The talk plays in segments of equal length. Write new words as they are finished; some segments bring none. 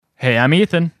Hey, I'm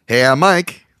Ethan. Hey, I'm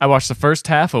Mike. I watched the first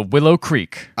half of Willow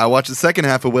Creek. I watched the second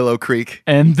half of Willow Creek.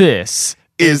 And this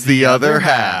is the other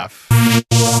half.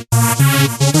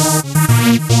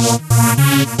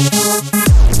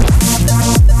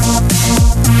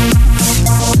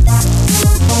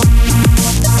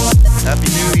 Happy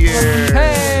New Year.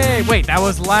 Hey, wait, that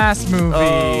was last movie.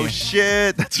 Oh,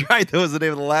 shit. That's right. That was the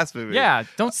name of the last movie. Yeah,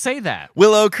 don't say that.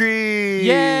 Willow Creek.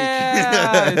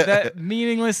 Yeah, that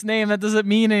meaningless name, that doesn't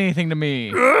mean anything to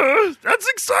me. That's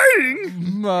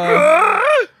exciting. Are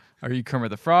you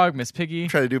Kermit the Frog, Miss Piggy?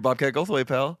 Try to do Bobcat Goldthwait,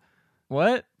 pal.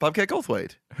 What? Bobcat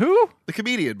Goldthwait. Who? The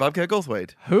comedian, Bobcat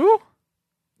Goldthwait. Who?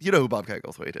 You know who Bobcat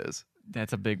Goldthwait is.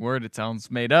 That's a big word. It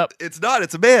sounds made up. It's not.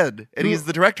 It's a man. And he's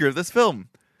the director of this film.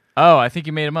 Oh, I think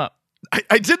you made him up.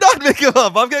 I did not make him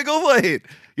up. Bobcat Goldthwait.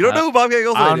 You don't know who Bobcat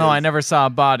Goldthwait is? I don't know. I never saw a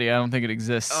body. I don't think it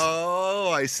exists.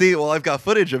 Oh, I see. Well, I've got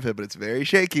footage of him, but it's very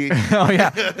shaky. Oh,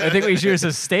 yeah. I think we should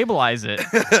just stabilize it.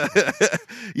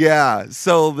 Yeah.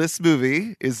 So this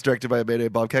movie is directed by a man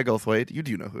named Bobcat Goldthwait. You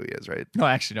do know who he is, right? No,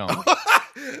 I actually don't.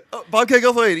 Bobcat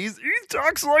Goldthwait. He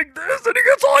talks like this and he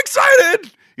gets all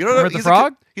excited. You don't know Kermit the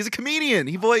Frog? He's a comedian.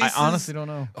 He voices. I honestly don't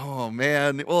know. Oh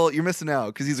man. Well, you're missing out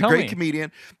because he's a Tell great me.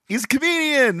 comedian. He's a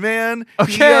comedian, man.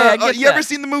 Okay, I get you that. ever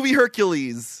seen the movie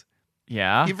Hercules?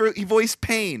 Yeah. He voiced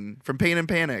Pain from Pain and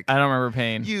Panic. I don't remember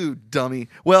Pain. You dummy.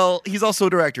 Well, he's also a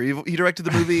director. He directed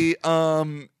the movie,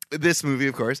 this movie,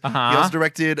 of course. Uh-huh. He also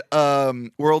directed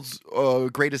World's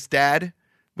Greatest Dad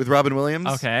with Robin Williams.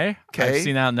 Okay. Okay. I've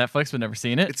seen that on Netflix, but never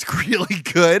seen it. It's really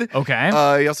good. Okay.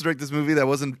 He also directed this movie that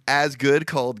wasn't as good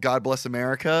called God Bless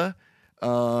America.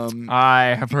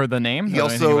 I have heard the name. He Don't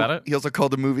know anything about it. also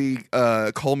called the movie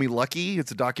Call Me Lucky.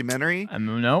 It's a documentary.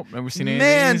 Nope, never seen any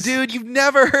Man, of these. dude, you've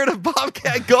never heard of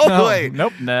Bobcat Goldthwait.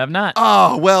 Nope, I've not.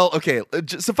 Oh, well, okay.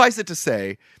 Suffice it to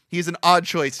say, he's an odd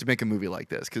choice to make a movie like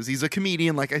this because he's a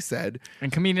comedian, like I said. And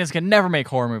comedians can never make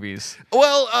horror movies.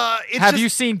 Well, Have you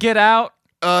seen Get Out?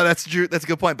 That's true. That's a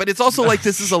good point. But it's also like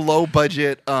this is a low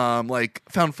budget, like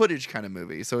found footage kind of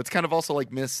movie. So it's kind of also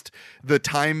like missed the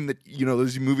time that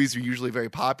those movies are usually very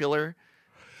popular.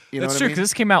 That's true. Because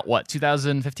this came out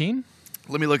 2015.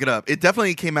 Let me look it up. It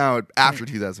definitely came out after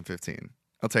 2015.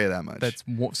 I'll tell you that much. That's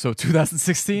so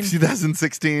 2016.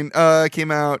 2016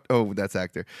 came out. Oh, that's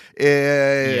actor. Yep.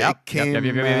 It came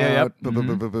Yep.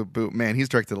 out. Man, he's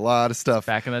directed a lot of stuff.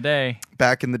 Back in the day.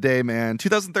 Back in the day, man.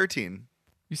 2013.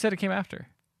 You said it came after.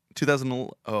 2000.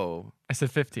 Oh, I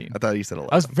said 15. I thought you said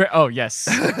 11. I was oh yes.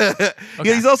 Yeah,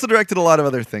 he's also directed a lot of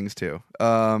other things too.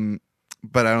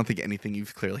 But I don't think anything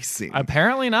you've clearly seen.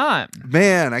 Apparently not.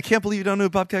 Man, I can't believe you don't know who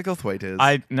Bobcat Goldthwait is.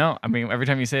 I mean, every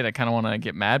time you say it, I kind of want to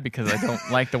get mad because I don't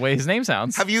like the way his name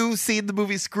sounds. Have you seen the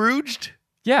movie Scrooged?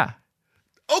 Yeah.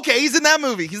 Okay, he's in that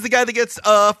movie. He's the guy that gets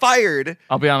fired.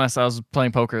 I'll be honest, I was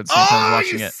playing poker at the same time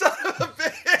watching you it. Son of a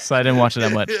bitch. So I didn't watch it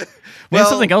that much. Maybe Well,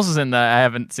 something else is in that I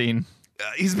haven't seen.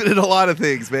 He's been in a lot of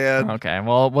things, man. Okay,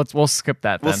 well, we'll skip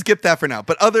that then. We'll skip that for now.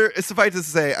 But suffice it to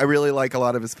say, I really like a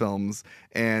lot of his films,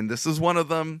 and this is one of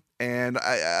them. And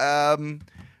I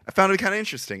found it kind of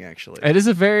interesting, actually. It is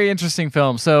a very interesting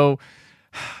film. So,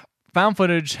 found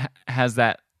footage is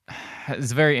a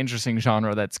very interesting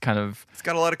genre. That's kind of It's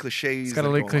got a lot of cliches. it's got a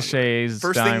lot of cliches.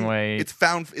 First dying thing, way. it's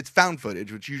found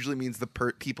footage, which usually means the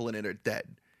people in it are dead.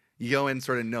 You go in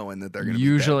sort of knowing that they're going to be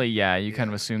Usually, dead. yeah, you kind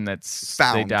of assume that's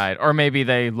Found. they died, or maybe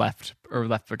they left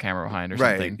the camera behind or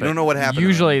Right. something. You But don't know what happened to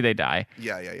Usually, them. they die.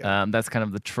 Yeah. That's kind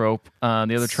of the trope. The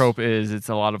other trope is it's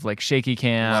a lot of like shaky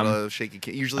cam. A lot of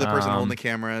shaky. Usually, the person holding the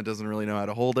camera doesn't really know how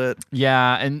to hold it.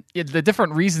 Yeah, and the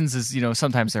different reasons is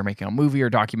sometimes they're making a movie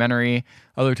or documentary.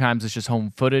 Other times it's just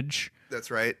home footage. That's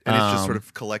right, and it's just sort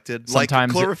of collected. Like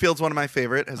sometimes Cloverfield's one of my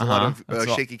favorite. Has a lot of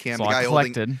It's shaky cam. It's The a lot guy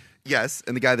collected. holding. Yes,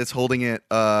 and the guy that's holding it,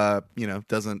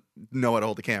 doesn't know how to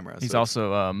hold the camera. He's so also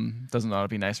doesn't know how to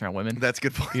be nice around women. that's a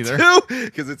good point either. too,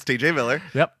 because it's T.J. Miller.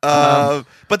 Yep.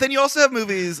 But then you also have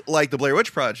movies like The Blair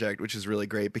Witch Project, which is really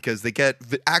great because they get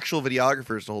actual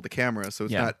videographers to hold the camera, so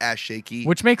it's not as shaky.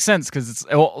 Which makes sense because it's.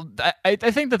 Well, I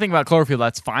think the thing about Cloverfield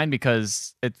that's fine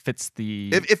because it fits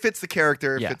the. It fits the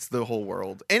character, it Yeah. fits the whole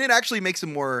world, and it actually makes it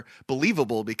more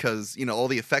believable because all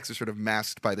the effects are sort of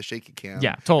masked by the shaky cam.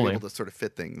 Yeah, totally. You're able to sort of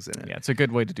fit things in it. Yeah, it's a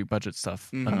good way to do budget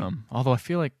stuff. Although I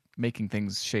feel like making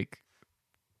things shake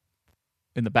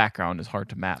in the background is hard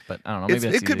to map, but I don't know. Maybe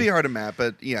It that's could be easy. hard to map,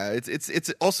 but yeah,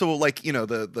 it's also like what is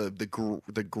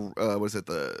it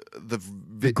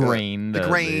the grain, the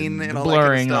grain, and all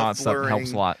blurring, that kind all of that stuff, stuff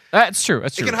helps a lot. That's true.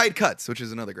 That's It true. can hide cuts, which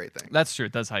is another great thing. That's true.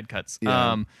 It does hide cuts.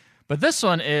 Yeah. But this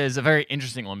one is a very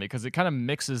interesting one because it kind of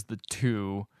mixes the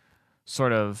two,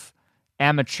 sort of,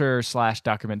 amateur /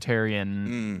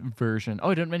 documentarian version.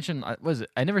 Oh, I didn't mention. Was it?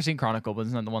 I never seen Chronicle, but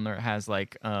it's not the one that has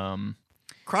like.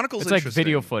 Chronicle's it's like interesting.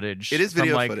 video footage. It is from,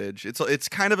 video like, footage. It's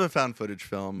kind of a found footage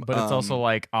film, but it's also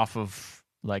like off of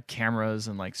like cameras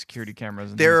and like security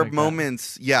cameras. And there are things like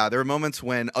moments. Yeah, there are moments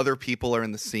when other people are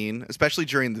in the scene, especially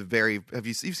during the very.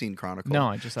 You've seen Chronicle? No,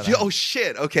 I just said. Oh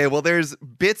shit! Okay, well, there's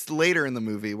bits later in the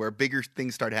movie where bigger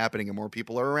things start happening and more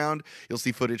people are around. You'll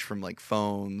see footage from like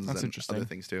phones and other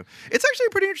things too. It's actually a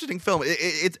pretty interesting film.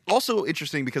 It's also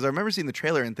interesting because I remember seeing the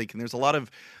trailer and thinking there's a lot of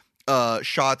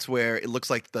shots where it looks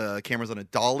like the camera's on a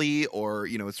dolly or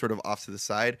it's sort of off to the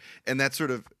side, and that's sort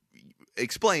of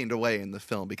explained away in the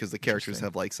film because the characters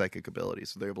have like psychic abilities,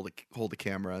 so they're able to hold the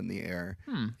camera in the air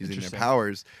using their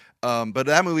powers. But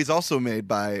that movie's also made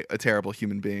by a terrible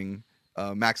human being,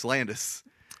 Max Landis.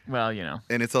 Well,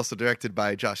 and it's also directed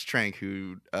by Josh Trank,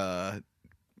 who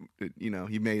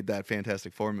he made that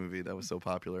Fantastic Four movie that was so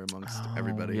popular amongst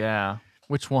everybody. Yeah,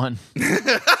 which one?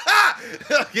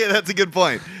 Yeah, that's a good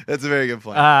point. That's a very good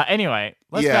point. Anyway,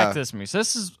 let's back to this movie. So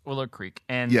this is Willow Creek,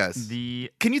 and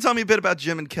Can you tell me a bit about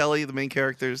Jim and Kelly, the main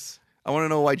characters? I want to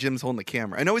know why Jim's holding the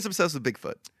camera. I know he's obsessed with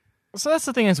Bigfoot. So that's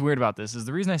the thing that's weird about this is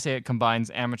the reason I say it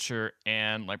combines amateur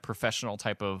and like professional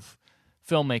type of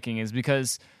filmmaking is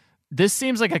because this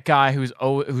seems like a guy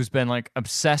who's been like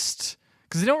obsessed.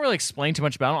 Because they don't really explain too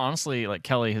much about him. Honestly, like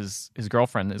Kelly, his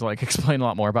girlfriend, is like explain a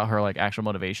lot more about her like actual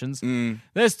motivations.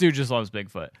 This dude just loves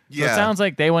Bigfoot. So it sounds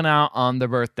like they went out on their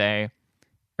birthday,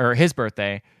 or his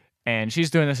birthday, and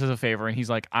she's doing this as a favor. And he's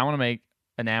like, I want to make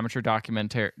an amateur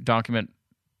documentarian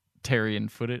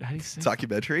footage. How do you say?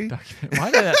 Documentary?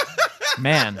 Why did that?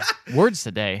 Man, words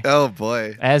today. Oh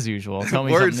boy, as usual. Tell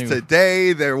me words something new.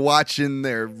 Today. They're watching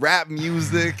their rap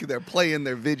music. They're playing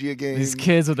their video games. These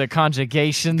kids with their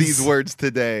conjugations. These words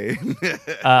today.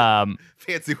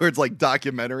 Fancy words like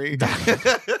documentary.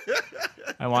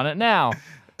 I want it now.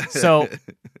 So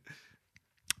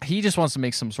he just wants to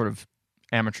make some sort of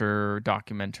amateur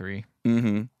documentary,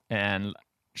 and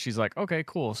she's like, "Okay,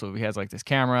 cool." So he has like this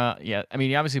camera. Yeah, I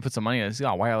mean, he obviously put some money in it. He's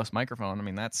got a wireless microphone. I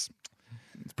mean,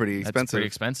 it's pretty expensive. That's pretty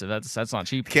expensive. That's not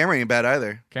cheap. Camera ain't bad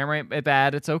either. Camera ain't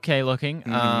bad. It's okay looking.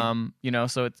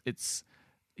 So it's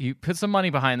you put some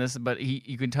money behind this, but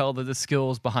you can tell that the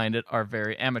skills behind it are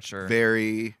very amateur.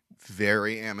 Very,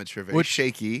 very amateur. Very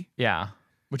shaky. Yeah.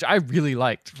 Which I really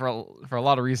liked for a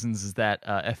lot of reasons is that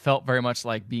it felt very much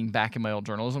like being back in my old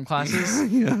journalism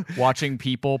classes, watching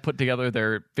people put together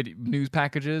their news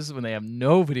packages when they have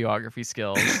no videography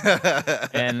skills,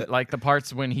 and like the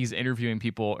parts when he's interviewing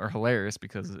people are hilarious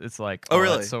because it's like, oh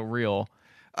really? That's so real.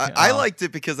 I liked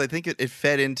it because I think it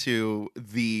fed into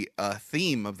the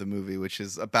theme of the movie, which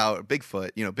is about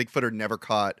Bigfoot. Bigfoot are never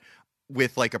caught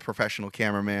with like a professional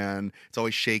cameraman. It's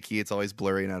always shaky. It's always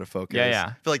blurry and out of focus.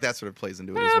 Yeah. I feel like that sort of plays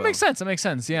into it as well. That makes sense. That makes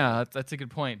sense. Yeah, that's a good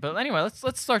point. But anyway,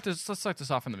 let's start this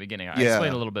off from the beginning. I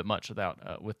explained a little bit much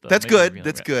without with the. That's good.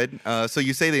 That's good. So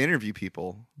you say they interview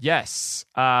people. Yes.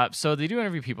 So they do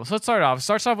interview people. So let's start off.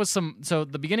 Starts off with some. So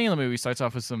the beginning of the movie starts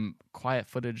off with some quiet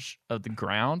footage of the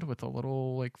ground with a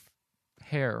little like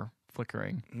hair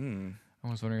flickering. I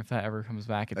was wondering if that ever comes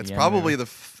back at the end. That's probably the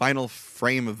final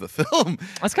frame of the film.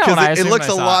 That's kind of what I assumed. It looks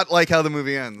a lot like how the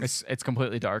movie ends. It's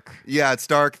completely dark. Yeah, it's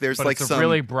dark. There's but like it's some a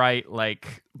really bright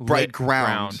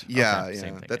ground. Yeah, okay,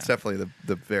 yeah. That's definitely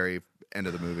the very end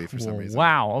of the movie for some reason.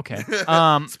 Wow. Okay.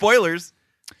 Spoilers.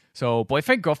 So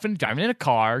boyfriend, girlfriend driving in a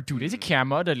car. Dude is a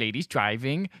camera. The lady's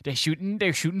driving. They're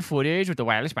shooting footage with the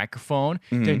wireless microphone.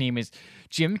 Their name is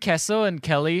Jim Kessel and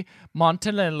Kelly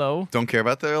Montanello. Don't care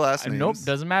about their last names. Nope,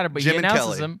 doesn't matter. But he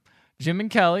announces them. Jim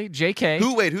and Kelly, JK.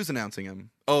 Who's announcing him?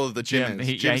 Oh, the Jim is.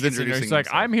 Jim's introducing He's like,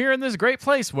 I'm here in this great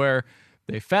place where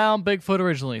they found Bigfoot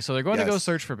originally. So they're going to go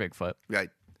search for Bigfoot. Right.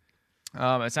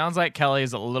 It sounds like Kelly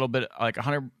is a little bit like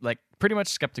 100, like pretty much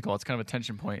skeptical. It's kind of a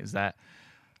tension point. Is that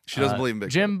she doesn't believe in Bigfoot.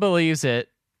 Jim believes it.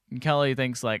 And Kelly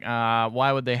thinks like,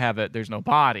 why would they have it? There's no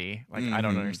body. Like, I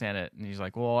don't understand it. And he's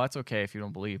like, well, that's okay if you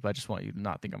don't believe, but I just want you to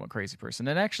not think I'm a crazy person.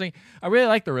 And actually, I really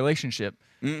like the relationship.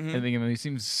 I think it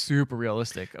seems super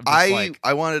realistic.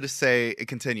 I wanted to say it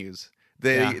continues.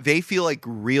 They feel like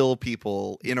real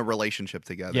people in a relationship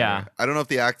together. Yeah. I don't know if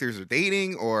the actors are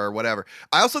dating or whatever.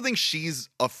 I also think she's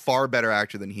a far better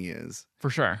actor than he is. For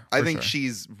sure. I think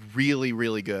she's really,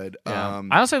 really good. Yeah.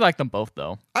 I also like them both,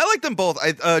 though. I like them both.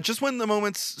 Just when the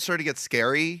moments start to get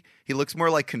scary, he looks more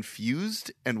like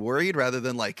confused and worried rather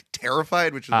than like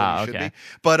terrified, which is what he should be.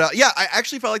 But I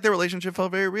actually felt like their relationship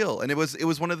felt very real, and it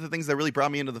was one of the things that really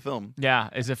brought me into the film. Yeah,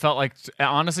 it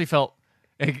honestly felt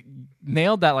it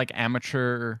nailed that like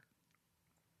amateur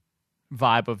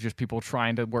vibe of just people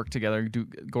trying to work together,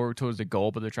 go towards a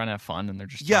goal, but they're trying to have fun and they're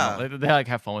just they like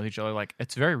have fun with each other. Like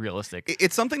it's very realistic.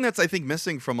 It's something that's I think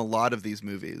missing from a lot of these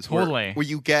movies. Totally, where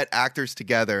you get actors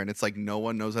together and it's like no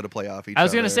one knows how to play off each other. I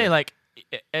was gonna say like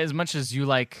as much as you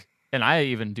like. And I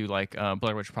even do like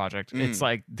Blair Witch Project. It's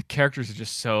like the characters are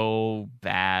just so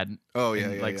bad. Oh yeah,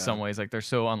 in some ways, like they're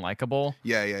so unlikable.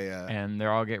 Yeah. And they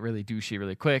all get really douchey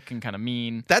really quick and kind of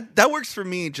mean. That works for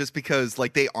me just because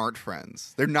like they aren't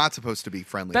friends. They're not supposed to be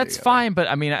friendly. That's together. fine, but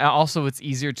I mean, also it's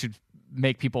easier to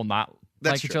make people not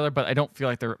like each other. But I don't feel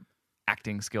like their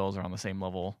acting skills are on the same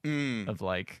level of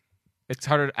like. It's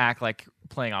harder to act like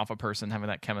playing off a person having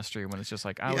that chemistry when it's just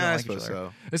like I don't like each other.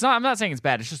 So. It's not. I'm not saying it's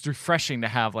bad. It's just refreshing to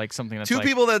have like something that's two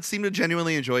people that seem to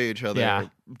genuinely enjoy each other. Yeah.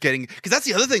 Because that's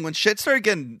the other thing. When shit started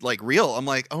getting like real, I'm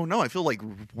like, oh no, I feel like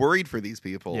worried for these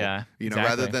people. Yeah, exactly.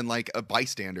 Rather than like a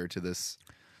bystander to this.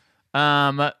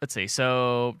 Let's see.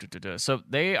 So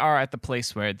they are at the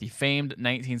place where the famed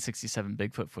 1967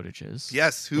 Bigfoot footage is.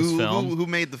 Yes. Who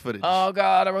made the footage? Oh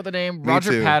God, I wrote the name.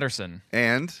 Roger Patterson.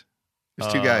 And.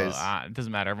 There's two guys. It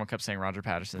doesn't matter. Everyone kept saying Roger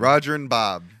Patterson. Roger and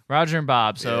Bob.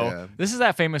 So this is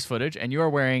that famous footage, and you are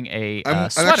wearing a I'm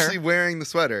sweater. I'm actually wearing the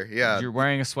sweater. Yeah, you're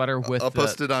wearing a sweater with. I'll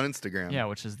post it on Instagram. Yeah,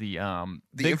 which is the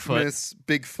infamous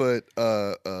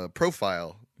Bigfoot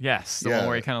profile. Yes, the one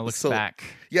where he kind of looks back.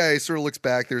 Yeah, he sort of looks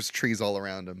back. There's trees all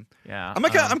around him. Yeah,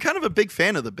 I'm kind of a big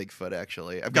fan of the Bigfoot.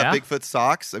 Actually, I've got Bigfoot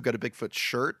socks. I've got a Bigfoot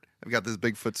shirt. I've got this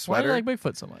Bigfoot sweater. Why do you like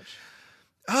Bigfoot so much?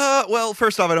 Well,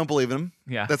 first off, I don't believe in him.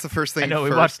 Yeah, that's the first thing. I know. We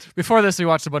watched before this. We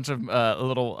watched a bunch of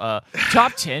little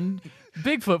top 10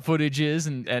 Bigfoot footages,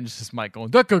 and it's just Mike going,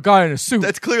 "That's a guy in a suit.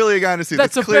 That's clearly a guy in a suit.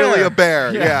 That's clearly a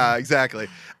bear." Yeah, exactly.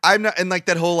 I'm not, and like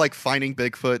that whole like Finding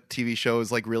Bigfoot TV show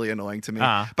is like really annoying to me.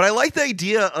 But I like the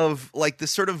idea of like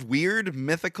this sort of weird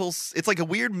mythical. It's like a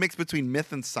weird mix between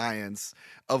myth and science.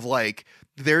 Of like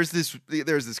there's this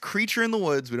creature in the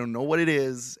woods, we don't know what it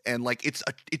is, and like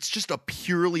it's just a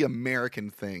purely American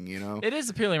thing, you know. It is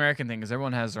a purely American thing because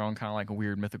everyone has their own kind of like a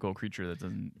weird mythical creature that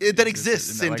doesn't that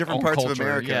exists in like different parts culture. of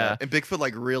America. Yeah. And Bigfoot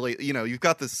like really, you know, you've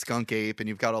got the skunk ape and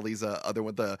you've got all these other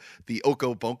one, the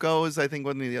Okoboko is I think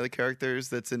one of the other characters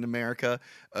that's in America.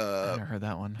 I never heard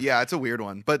that one. Yeah, it's a weird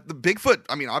one. But the Bigfoot,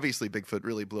 I mean, obviously Bigfoot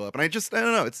really blew up, and I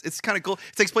don't know. It's kind of cool.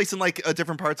 It takes place in like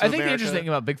different parts of America. I think the interesting thing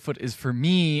about Bigfoot is for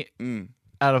me.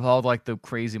 Out of all like the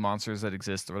crazy monsters that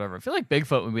exist or whatever, I feel like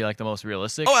Bigfoot would be like the most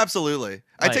realistic. Oh, absolutely!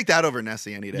 I take that over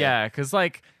Nessie any day. Yeah, because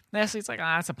like Nessie, it's like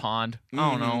it's a pond. I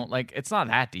don't know, like it's not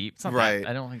that deep. It's not right.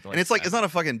 I don't think. And it's like it's not a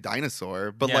fucking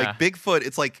dinosaur, but like Bigfoot,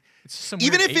 it's like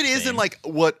even if it isn't like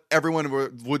what everyone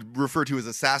would refer to as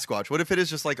a Sasquatch, what if it is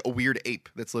just like a weird ape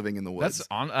that's living in the woods?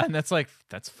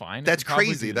 That's fine. That's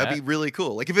crazy. That'd be really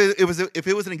cool. Like if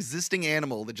it was an existing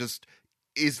animal that just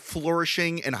is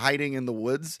flourishing and hiding in the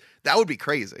woods, that would be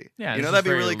crazy. Yeah, you know, that'd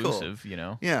be really elusive, cool. You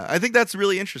know, yeah, I think that's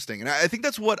really interesting, and I think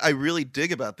that's what I really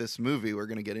dig about this movie. We're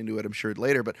gonna get into it, I'm sure,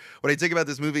 later. But what I dig about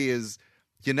this movie is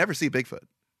you never see Bigfoot.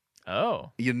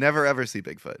 Oh, you never ever see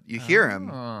Bigfoot. You hear him,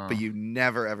 but you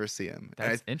never ever see him.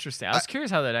 That's interesting. I was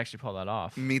curious how they'd actually pull that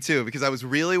off. Me too, because I was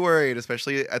really worried,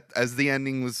 especially as the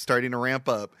ending was starting to ramp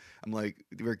up. I'm like,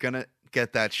 we're gonna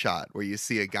get that shot where you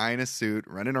see a guy in a suit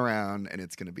running around and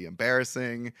it's going to be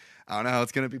embarrassing. I don't know how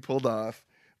it's going to be pulled off,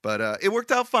 but it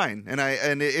worked out fine, and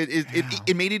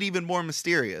it made it even more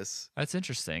mysterious. That's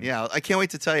interesting. Yeah, I can't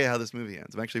wait to tell you how this movie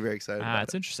ends. I'm actually very excited about it.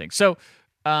 It's interesting. So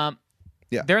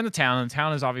they're in the town, and the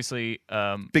town is obviously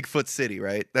Bigfoot City,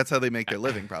 right? That's how they make their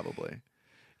living, probably.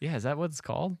 Yeah, is that what it's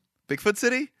called? Bigfoot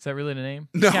City? Is that really the name?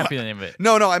 No, it can't be the name of it.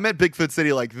 No, I meant Bigfoot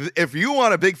City. Like, if you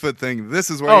want a Bigfoot thing, this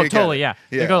is where you totally, get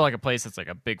yeah. They go to like a place that's like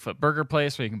a Bigfoot burger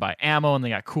place where you can buy ammo, and they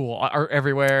got cool art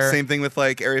everywhere. Same thing with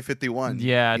like Area 51.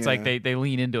 Yeah, it's like they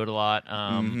lean into it a lot.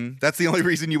 That's the only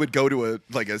reason you would go to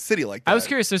a city like that. I was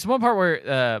curious. There's one part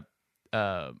where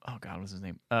oh God, what's his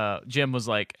name? Jim was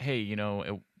like, hey, you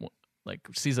know, like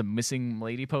sees a missing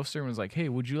lady poster and was like, hey,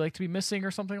 would you like to be missing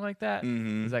or something like that?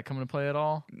 Is that coming to play at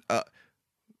all?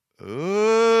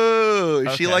 Oh,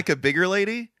 is she like a bigger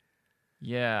lady?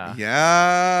 Yeah.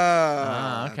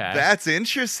 Yeah. Okay. That's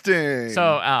interesting.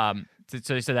 So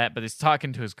he said that, but he's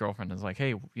talking to his girlfriend and is like,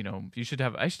 hey, you know, I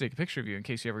should take a picture of you in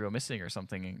case you ever go missing or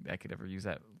something, and I could ever use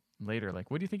that later.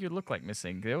 Like, what do you think you'd look like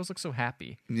missing? They always look so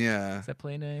happy. Yeah. Is that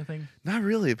playing anything? Not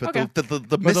really, but okay.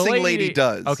 the missing lady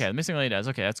does. Okay, the missing lady does.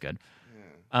 Okay, that's good.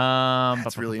 Yeah.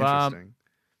 That's really interesting.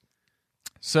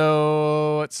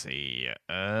 So let's see.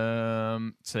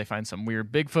 So they find some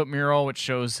weird Bigfoot mural which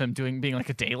shows him being like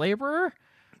a day laborer.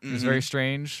 It's very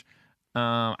strange.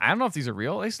 I don't know if these are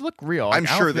real. They look real. I'm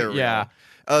sure they're real. Yeah.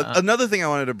 Another thing I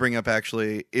wanted to bring up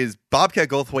actually is Bobcat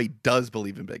Goldthwait does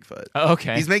believe in Bigfoot.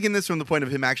 Okay. He's making this from the point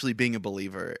of him actually being a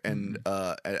believer, and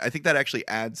I think that actually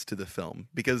adds to the film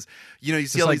because you see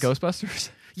just all like these Ghostbusters.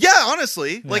 Yeah,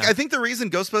 honestly, like I think the reason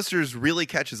Ghostbusters really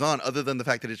catches on, other than the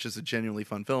fact that it's just a genuinely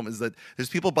fun film, is that there's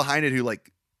people behind it who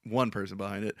like. One person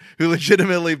behind it who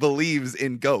legitimately believes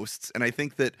in ghosts, and I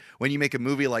think that when you make a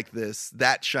movie like this,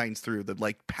 that shines through the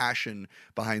like passion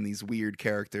behind these weird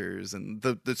characters and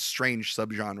the strange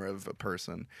subgenre of a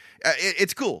person.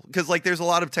 It's cool because like there's a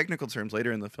lot of technical terms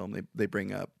later in the film they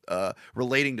bring up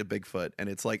relating to Bigfoot, and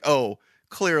it's like, oh,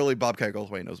 clearly Bobcat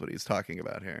Goldthwait knows what he's talking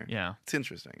about here. Yeah, it's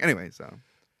interesting. Anyway,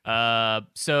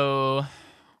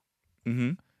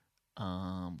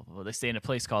 they stay in a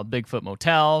place called Bigfoot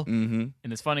Motel, and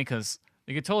it's funny because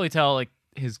you could totally tell like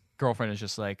his girlfriend is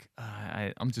just like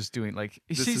I'm just doing like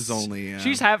she's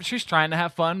trying to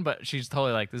have fun, but she's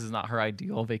totally like this is not her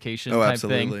ideal vacation type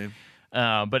thing.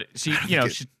 But she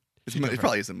it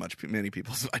probably isn't many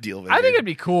people's ideal vacation. I think it'd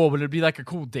be cool, but it'd be like a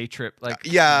cool day trip, like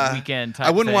weekend type.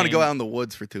 I wouldn't want to thing. go out in the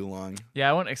woods for too long. Yeah,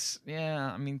 I wouldn't.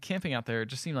 I mean, camping out there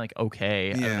just seemed like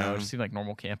okay. I don't know, it just seemed like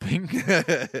normal camping.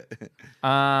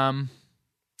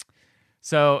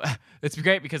 So it's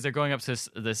great because they're going up to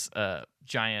this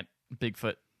giant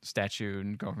Bigfoot statue,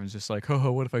 and girlfriend's just like,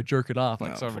 oh, what if I jerk it off?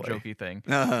 Like sort of a jokey thing.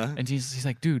 And he's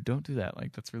like, dude, don't do that.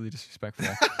 Like, that's really disrespectful.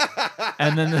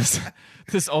 And then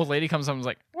this old lady comes up and is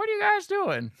like, what are you guys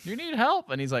doing? You need help?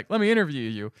 And he's like, let me interview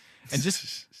you. And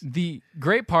just the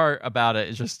great part about it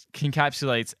is just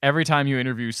encapsulates every time you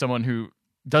interview someone who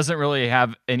doesn't really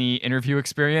have any interview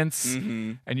experience,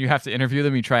 and you have to interview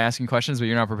them. You try asking questions, but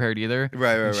you're not prepared either.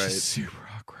 Right. It's just super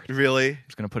awkward. Really? I'm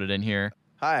just gonna put it in here.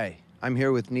 Hi, I'm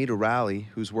here with Nita Rowley,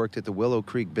 who's worked at the Willow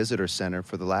Creek Visitor Center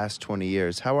for the last 20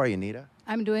 years. How are you, Nita?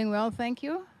 I'm doing well, thank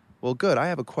you. Well, good. I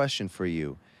have a question for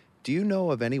you. Do you know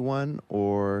of anyone,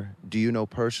 or do you know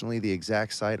personally the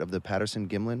exact site of the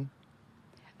Patterson-Gimlin?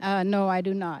 No, I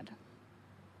do not.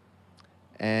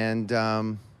 And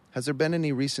has there been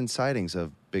any recent sightings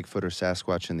of Bigfoot or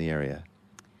Sasquatch in the area?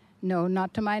 No,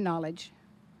 not to my knowledge.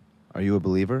 Are you a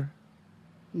believer?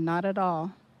 Not at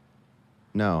all.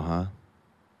 No, huh?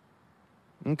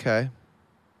 Okay.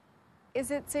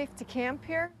 Is it safe to camp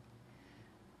here?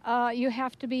 You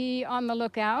have to be on the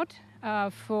lookout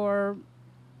for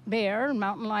bear,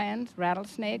 mountain lions,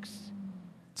 rattlesnakes.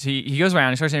 So he goes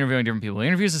around, he starts interviewing different people. He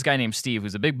interviews this guy named Steve,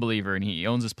 who's a big believer, and he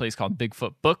owns this place called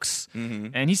Bigfoot Books.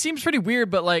 And he seems pretty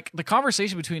weird, but like the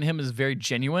conversation between him is very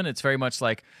genuine. It's very much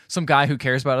like some guy who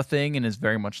cares about a thing and is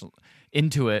very much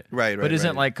into it, but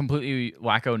isn't like completely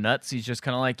wacko nuts. He's just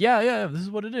kind of like, yeah, this is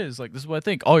what it is. Like, this is what I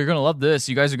think. Oh, you're gonna love this.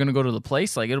 You guys are gonna go to the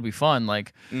place. Like, it'll be fun.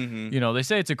 Like, they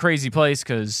say it's a crazy place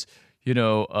because they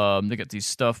got these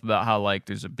stuff about how like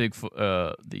there's a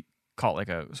Bigfoot. They call it like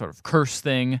a sort of curse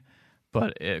thing,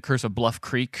 but curse of Bluff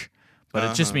Creek. But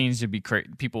it just means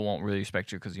people won't really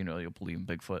respect you because you'll believe in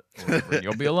Bigfoot. Or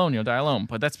you'll be alone. You'll die alone.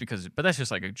 But that's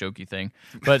just like a jokey thing.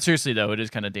 But seriously though, it is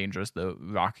kind of dangerous, the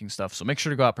rocking stuff. So make sure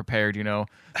to go out prepared. The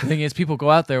thing is, people go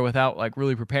out there without like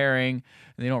really preparing,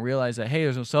 and they don't realize that hey,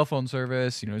 there's no cell phone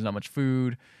service. There's not much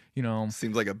food.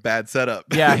 Seems like a bad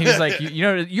setup. Yeah, he's like,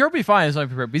 you'll be fine as long as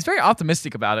you're prepared. But he's very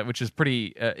optimistic about it, which is pretty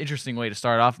interesting way to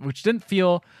start off. Which didn't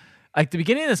feel like the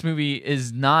beginning of this movie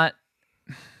is not.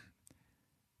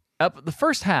 The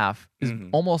first half is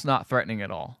almost not threatening at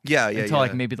all. Yeah. Until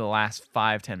like maybe the last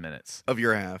 5-10 minutes of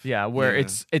your half. Yeah, where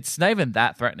it's not even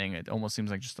that threatening. It almost seems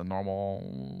like just a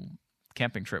normal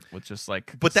camping trip with just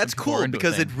like. But that's cool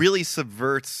because it really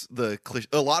subverts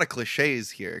a lot of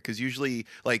cliches here. Because usually,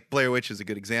 like Blair Witch is a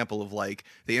good example of like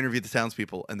they interview the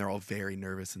townspeople and they're all very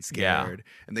nervous and scared,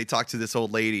 and they talk to this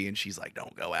old lady and she's like,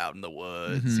 "Don't go out in the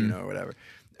woods," or whatever.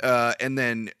 And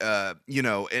then, and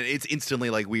it's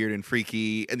instantly like weird and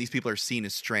freaky, and these people are seen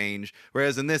as strange.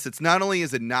 Whereas in this, it's not only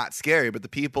is it not scary, but the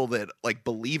people that like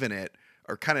believe in it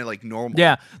are kind of like normal.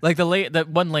 Yeah, like the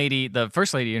one lady, the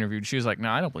first lady interviewed, she was like, "No,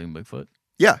 I don't believe in Bigfoot."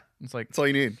 Yeah, it's like that's all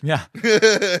you need. Yeah,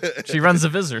 she runs the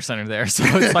visitor center there, so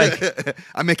it's like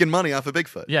I'm making money off of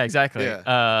Bigfoot. Yeah, exactly.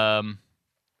 Yeah.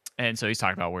 And so he's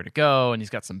talking about where to go, and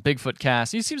he's got some Bigfoot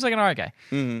cast. He seems like an alright guy.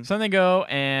 So then they go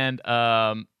and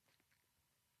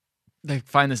they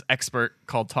find this expert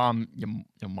called Tom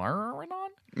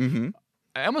Yamaranon.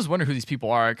 I almost wonder who these people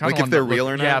are. I like if they're real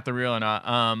or not. Yeah, if they're real or not.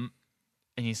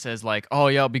 And he says like, "Oh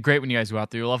yeah, it'll be great when you guys go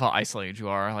out there. You'll love how isolated you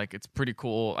are. Like it's pretty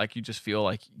cool. Like you just feel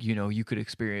like you could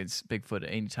experience Bigfoot at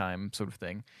any time, sort of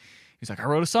thing." He's like, I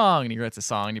wrote a song, and he writes a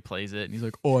song, and he plays it, and he's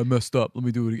like, oh, I messed up. Let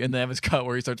me do it again. And they have his cut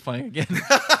where he starts playing again.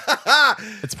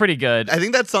 It's pretty good. I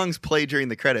think that song's played during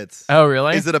the credits. Oh,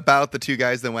 really? Is it about the two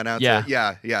guys that went out? Yeah.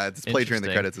 Yeah. It's played during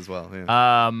the credits as well.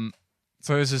 Yeah.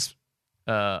 So there's this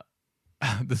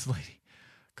this lady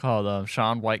called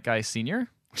Sean White Guy Sr.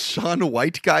 Sean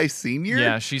White Guy Sr.?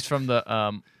 Yeah, she's from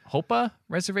the Hopa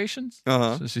reservations.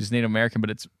 So she's Native American,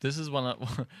 but this is one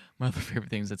of my other favorite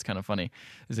things that's kind of funny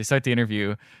is they start the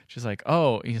interview. She's like,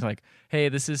 he's like, hey,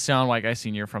 this is Sean White Guy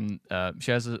Sr. from,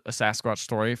 she has a Sasquatch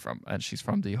story and she's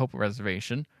from the Hopa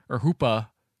reservation or Hopa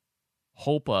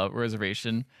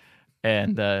reservation.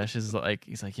 And he's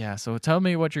like, yeah, so tell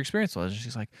me what your experience was. And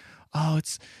she's like, oh,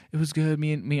 it was good.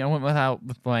 I went out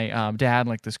with my dad,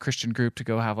 like this Christian group to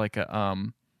go have like a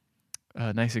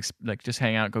nice, just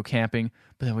hang out, go camping.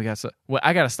 But then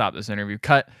I got to stop this interview.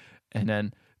 Cut, and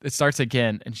then it starts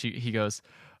again. And he goes,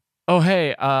 "Oh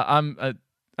hey, I'm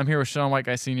here with Sean White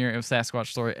Guy Sr. of Sasquatch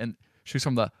Story, and she's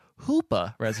from the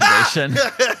Hoopa Reservation."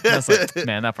 I was like,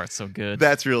 man, that part's so good.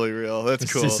 That's really real.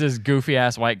 That's cool. This goofy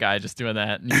ass white guy just doing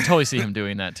that. And you can totally see him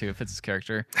doing that too. It fits his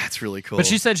character. That's really cool. But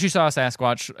she said she saw a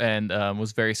Sasquatch and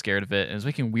was very scared of it, and was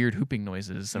making weird hooping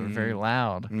noises that were very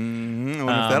loud. I wonder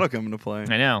if that'll come into play.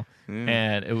 I know.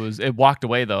 And it walked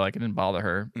away though, like it didn't bother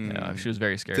her. She was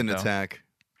very scared. It didn't attack.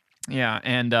 Yeah,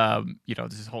 and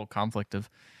this whole conflict of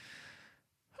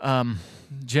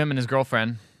Jim and his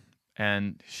girlfriend,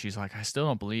 and she's like, I still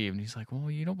don't believe. And he's like,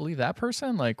 well, you don't believe that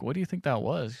person? Like, what do you think that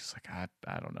was? He's like,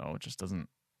 I don't know. It just doesn't.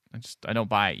 I don't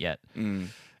buy it yet. And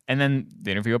then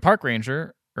they interview a park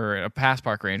ranger or a past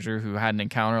park ranger who had an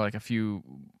encounter like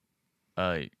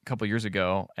a couple years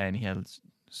ago, and he had his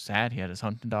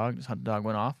hunting dog. His hunting dog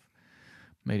went off,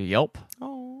 made a yelp.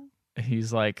 Oh, and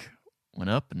he's like, went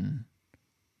up and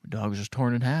the dog was just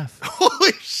torn in half.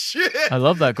 Holy shit! I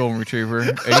love that golden retriever.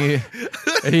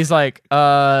 And he's like,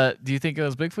 do you think it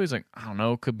was Bigfoot? He's like, I don't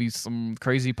know. Could be some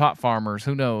crazy pot farmers.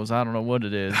 Who knows? I don't know what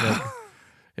it is. Like,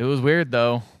 it was weird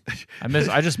though.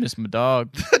 I just miss my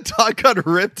dog. The dog got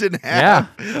ripped in half.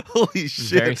 Yeah. Holy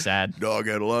shit! Very sad. Dog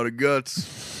had a lot of guts.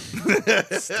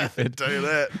 Stupid. Tell you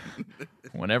that.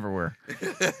 Whenever we're.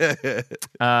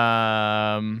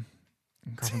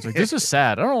 Girlfriend's like, this is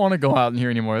sad. I don't want to go out in here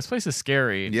anymore. This place is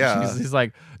scary. Yeah. He's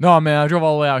like, no, man, I drove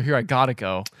all the way out here. I gotta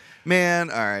go.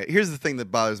 Man, all right. Here's the thing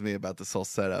that bothers me about this whole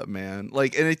setup, man.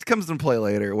 Like, and it comes into play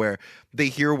later where they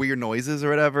hear weird noises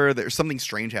or whatever. There's something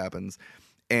strange happens,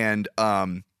 and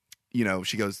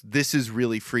she goes, "This is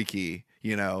really freaky,"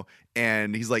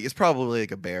 and he's like, "It's probably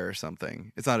like a bear or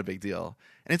something. It's not a big deal."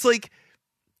 And it's like,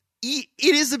 it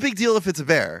is a big deal if it's a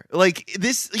bear. Like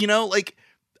this, like.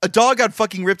 A dog got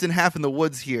fucking ripped in half in the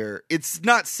woods here. It's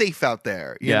not safe out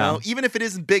there, you know? Even if it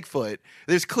isn't Bigfoot,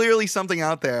 there's clearly something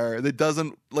out there that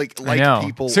doesn't like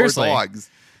people Seriously. or dogs.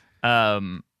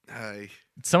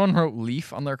 Someone wrote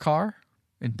leaf on their car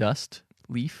in dust.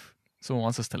 Leaf. Someone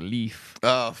wants us to leaf.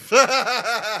 Oh.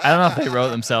 I don't know if they wrote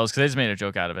it themselves because they just made a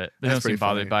joke out of it. They That's don't seem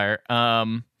bothered by it.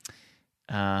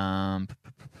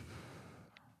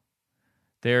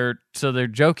 They're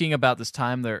joking about this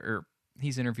time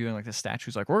he's interviewing like this statue.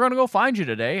 He's like, we're going to go find you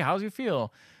today. How's you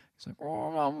feel? He's like,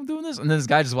 oh, I'm doing this. And then this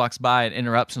guy just walks by and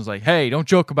interrupts and is like, hey, don't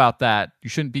joke about that. You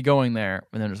shouldn't be going there.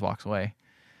 And then just walks away.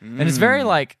 And it's very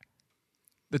like,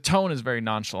 the tone is very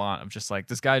nonchalant of just like,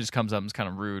 this guy just comes up and is kind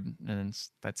of rude and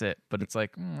that's it. But it's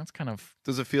like, that's kind of.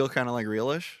 Does it feel kind of like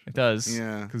realish? It does.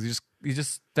 Yeah. Because he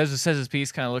just says his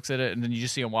piece, kind of looks at it, and then you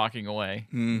just see him walking away.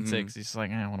 And he's just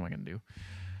like, what am I going to do?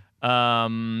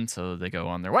 So they go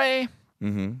on their way.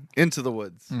 Into the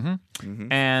woods.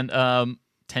 And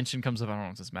tension comes up. I don't know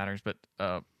if this matters, but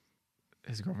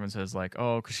his girlfriend says like,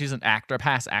 oh, because she's a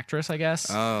past actress, I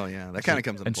guess. Oh yeah, that kind of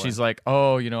comes into and play. She's like,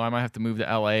 oh, I might have to move to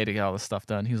LA to get all this stuff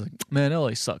done. He's like, man,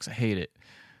 LA sucks. I hate it.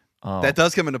 That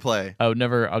does come into play. I'd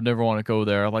never want to go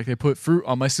there. Like they put fruit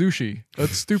on my sushi.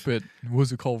 That's stupid.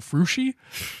 Was it called frushi?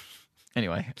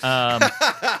 Anyway, that's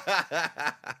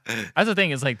the thing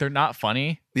is like they're not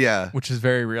funny. Yeah, which is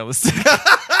very realistic.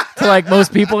 To like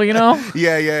most people,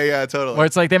 Yeah, totally. Where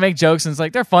it's like they make jokes and it's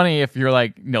like they're funny if you're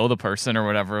like know the person or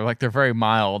whatever. Like they're very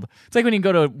mild. It's like when you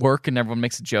go to work and everyone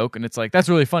makes a joke and it's like that's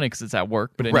really funny because it's at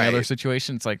work. But in any other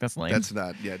situation, it's like that's lame. That's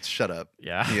not. Yeah, shut up.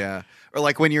 Yeah. Or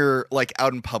like when you're like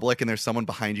out in public and there's someone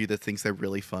behind you that thinks they're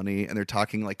really funny and they're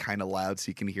talking like kind of loud so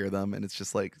you can hear them and it's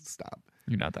just like stop.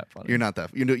 You're not that funny. You're not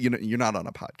that. You're not on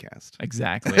a podcast.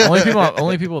 Exactly.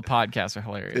 Only people with podcasts are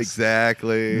hilarious.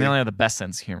 Exactly. And they only have the best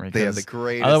sense of humor. They have the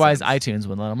greatest. Otherwise, iTunes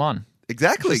wouldn't let them on.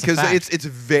 Exactly, because it's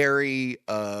very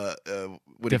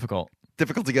difficult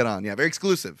to get on. Yeah, very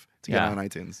exclusive to get on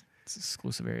iTunes. It's an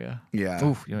exclusive area. Yeah.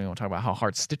 Oof, you don't even want to talk about how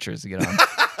hard Stitcher is to get on.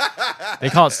 They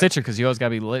call it Stitcher because you always got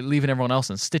to be leaving everyone else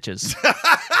in stitches.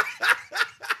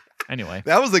 Anyway.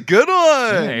 That was a good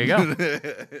one. There you go.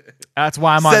 That's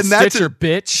why I'm on Stitcher,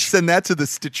 bitch. Send that to the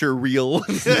Stitcher reel.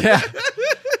 Yeah.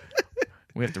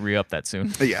 We have to re-up that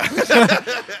soon. Yeah.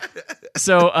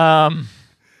 So,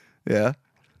 yeah.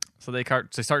 So they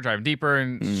start driving deeper,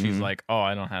 and she's like, "Oh,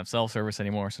 I don't have cell service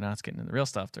anymore." So now it's getting into the real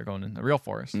stuff. They're going in the real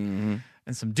forest, and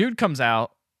some dude comes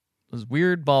out. This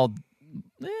weird bald.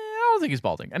 I don't think he's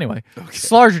balding. Anyway,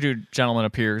 this larger gentleman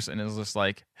appears and is just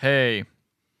like, "Hey,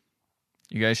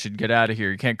 you guys should get out of here.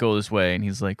 You can't go this way." And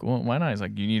he's like, "Well, why not?" He's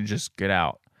like, "You need to just get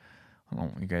out. Oh,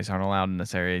 you guys aren't allowed in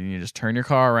this area. You need to just turn your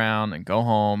car around and go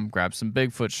home. Grab some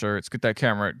Bigfoot shirts. Get that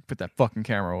camera. Put that fucking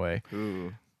camera away."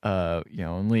 Ooh.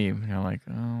 And leave. And you're like,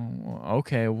 oh,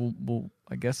 okay, we'll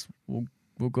I guess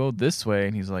we'll go this way.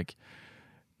 And he's like,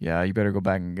 yeah, you better go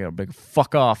back and get a big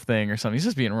fuck off thing or something. He's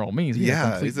just being real mean. He's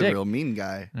a real mean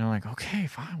guy. And I'm like, okay,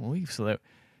 fine, we'll leave. So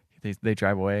they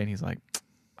drive away, and he's like,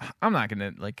 I'm not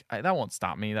gonna that won't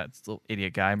stop me. That's little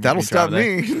idiot guy. That'll stop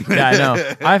me. Yeah, I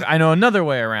know. I know another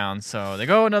way around. So they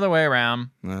go another way around.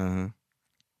 Uh-huh.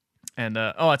 And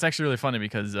it's actually really funny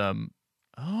because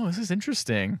this is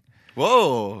interesting.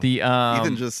 Whoa.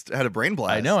 Ethan just had a brain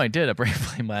blast. I know, I did a brain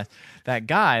blast. That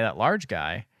guy, that large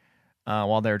guy,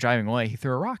 while they were driving away, he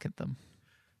threw a rock at them.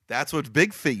 That's what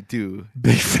big feet do.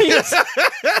 Big feet.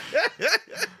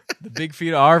 The big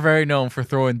feet are very known for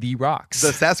throwing the rocks. The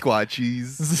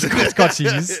Sasquatchies.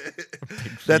 Sasquatchies.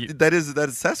 That is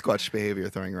Sasquatch behavior,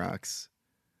 throwing rocks.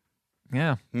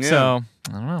 Yeah. So,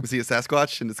 I don't know. Was he a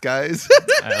Sasquatch in disguise?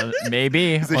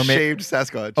 Maybe. He's a shaved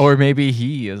Sasquatch. Or maybe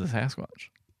he is a Sasquatch.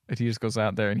 If he just goes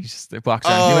out there and he just walks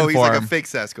around human he's form. like a fake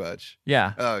Sasquatch.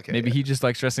 Yeah. Oh, okay. Maybe he just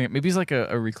likes dressing up. Maybe he's like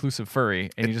a reclusive furry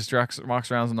and he just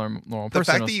walks around as a normal person. The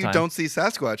fact that you don't see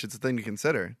Sasquatch, it's a thing to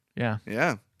consider. Yeah.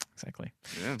 Yeah. Exactly.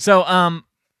 Yeah. So,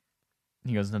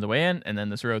 he goes another way in, and then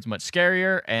this road's much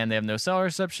scarier, and they have no cell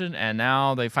reception, and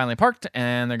now they finally parked,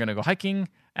 and they're going to go hiking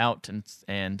out,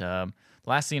 and the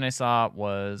last scene I saw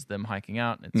was them hiking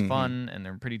out. It's fun, and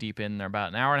they're pretty deep in. They're about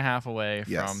an hour and a half away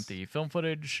from the film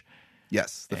footage.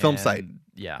 Yes, the film site.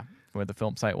 Yeah, where the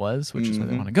film site was, which is where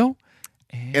they want to go.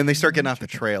 And they start getting off the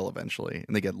trail eventually,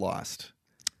 and they get lost.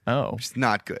 Oh. Which is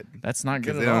not good. That's not good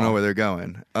at all. They don't know where they're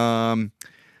going.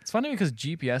 It's funny because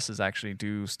GPSs actually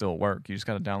do still work. You just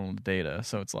got to download the data.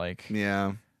 So it's like...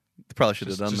 Yeah. Probably should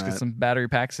have done just that. Get some battery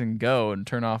packs and go and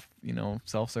turn off,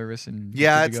 self-service and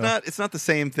it's not the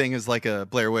same thing as like a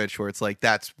Blair Witch where it's like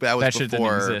that was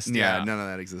before. Didn't exist, yeah, none of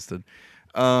that existed.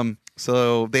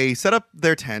 So they set up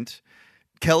their tent.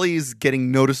 Kelly's getting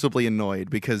noticeably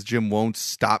annoyed because Jim won't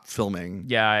stop filming.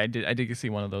 Yeah, I did see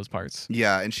one of those parts.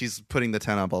 Yeah, and she's putting the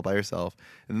tent up all by herself.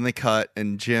 And then they cut,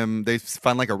 and Jim, they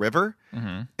find like a river.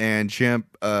 And Jim,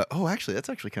 actually, that's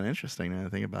actually kind of interesting now that I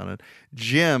think about it.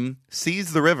 Jim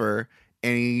sees the river,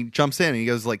 and he jumps in, and he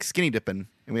goes like skinny dipping.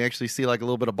 And we actually see like a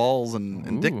little bit of balls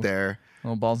and dick there.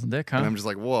 Little balls and dick, huh? And I'm just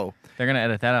like, whoa. They're going to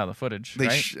edit that out of the footage,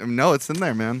 right? No, it's in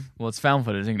there, man. Well, it's found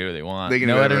footage. They can do what they want. They can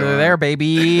no editor there,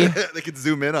 baby. They can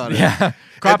zoom in on it. Yeah.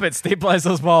 Crop it. Stabilize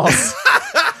those balls.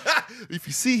 If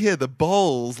you see here, the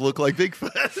balls look like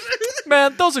Bigfoot.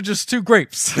 Man, those are just two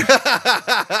grapes.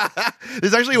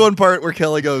 There's actually one part where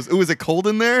Kelly goes, "Ooh, is it cold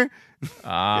in there?"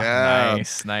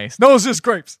 Nice. No, it's just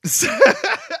grapes.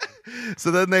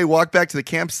 So then they walk back to the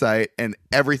campsite, and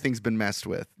everything's been messed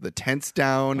with. The tent's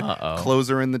down, clothes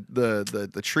are in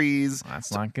the trees.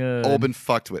 That's not good. All been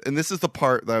fucked with. And this is the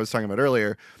part that I was talking about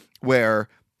earlier, where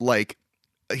like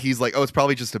he's like, "Oh, it's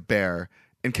probably just a bear,"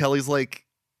 and Kelly's like,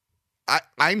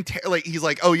 he's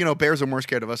like, "Oh, bears are more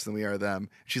scared of us than we are of them."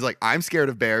 She's like, "I'm scared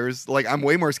of bears. Like, I'm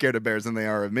way more scared of bears than they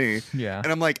are of me." Yeah.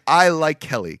 And I'm like, I like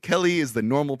Kelly. Kelly is the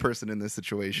normal person in this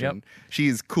situation. Yep.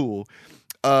 She's cool.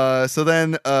 So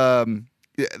then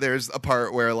there's a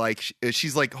part where like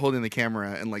she's like holding the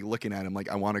camera and like looking at him like,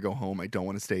 "I want to go home. I don't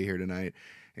want to stay here tonight."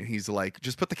 And he's like,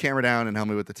 "Just put the camera down and help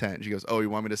me with the tent." And she goes, "Oh, you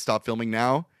want me to stop filming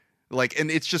now?" Like, and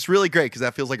it's just really great because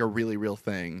that feels like a really real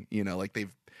thing. Like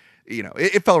they've,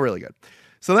 it felt really good.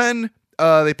 So then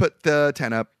they put the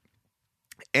tent up,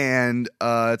 and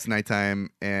it's nighttime,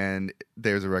 and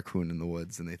there's a raccoon in the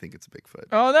woods, and they think it's a Bigfoot.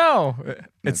 Oh no,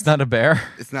 it's not a bear.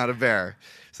 It's not a bear.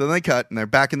 So then they cut, and they're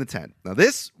back in the tent. Now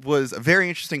this was a very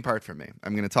interesting part for me.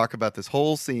 I'm going to talk about this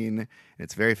whole scene, and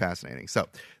it's very fascinating. So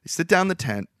they sit down in the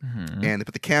tent, and they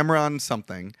put the camera on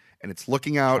something, and it's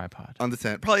looking out on the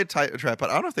tent. Probably a tripod.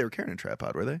 I don't know if they were carrying a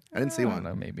tripod, were they? I didn't see one. I don't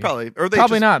know, maybe. Probably.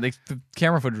 Probably not. The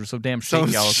camera footage was so damn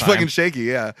shaky all the time. Fucking shaky,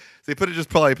 yeah. So they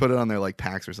probably put it on their like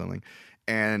packs or something.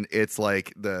 And it's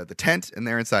like the tent, and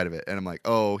they're inside of it. And I'm like,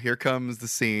 oh, here comes the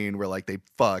scene where like they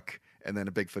fuck, and then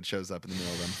a Bigfoot shows up in the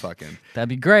middle of them fucking. That'd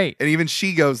be great. And even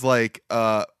she goes like,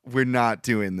 we're not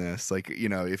doing this. Like,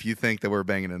 if you think that we're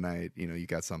banging tonight, you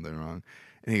got something wrong.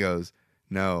 And he goes,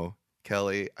 no,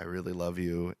 Kelly, I really love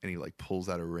you. And he like pulls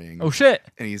out a ring. Oh shit.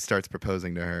 And he starts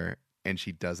proposing to her, and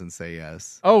she doesn't say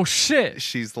yes. Oh shit.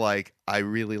 She's like, I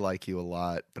really like you a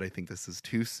lot, but I think this is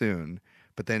too soon.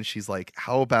 But then she's like,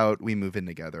 how about we move in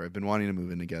together? I've been wanting to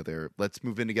move in together. Let's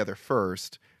move in together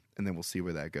first, and then we'll see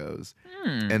where that goes.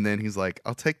 And then he's like,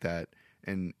 I'll take that.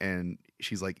 And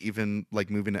she's like, even like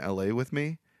moving to LA with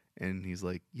me? And he's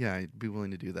like, yeah, I'd be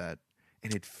willing to do that.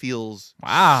 And it feels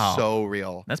so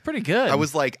real. That's pretty good. I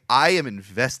was like, I am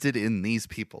invested in these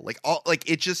people. Like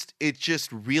it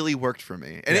just really worked for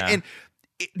me. And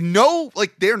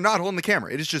they're not holding the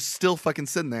camera. It is just still fucking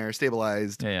sitting there,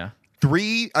 stabilized. Yeah.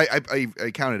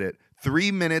 I counted it.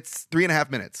 3.5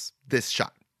 minutes. This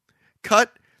shot.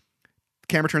 Cut.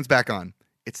 Camera turns back on.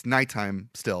 It's nighttime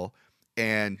still,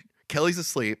 and Kelly's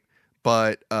asleep,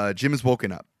 but Jim is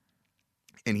woken up,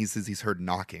 and he says he's heard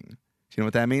knocking. Do you know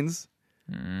what that means?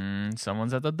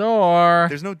 Someone's at the door.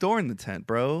 There's no door in the tent,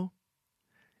 bro.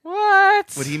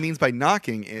 What? What he means by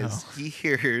knocking is he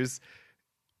hears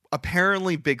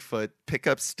apparently Bigfoot pick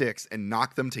up sticks and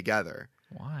knock them together.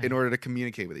 Why? In order to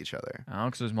communicate with each other. Oh,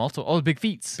 because there's multiple. Oh, big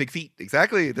feet. Big feet,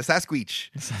 exactly. The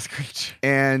Sasquatch.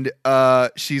 And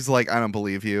she's like, I don't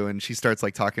believe you. And she starts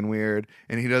like talking weird.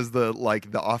 And he does the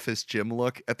office Jim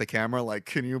look at the camera, like,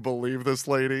 can you believe this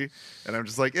lady? And I'm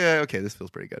just like, yeah, okay, this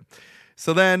feels pretty good.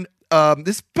 So then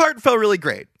this part felt really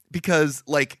great because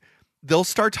like they'll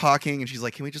start talking and she's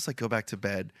like, can we just like go back to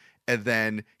bed? And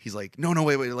then he's like, no,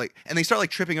 wait, like, and they start like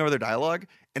tripping over their dialogue,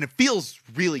 and it feels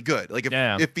really good. Like,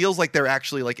 it feels like they're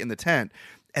actually like in the tent,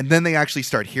 and then they actually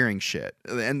start hearing shit,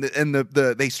 and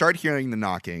they start hearing the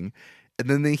knocking, and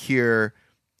then they hear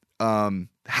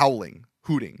howling,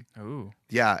 hooting. Ooh,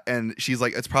 yeah, and she's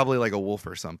like, it's probably like a wolf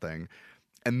or something,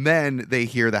 and then they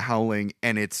hear the howling,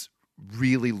 and it's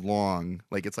really long,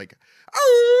 like it's like,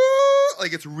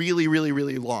 like it's really, really,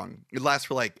 really long. It lasts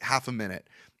for like half a minute.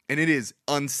 And it is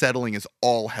unsettling as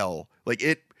all hell. Like,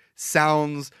 it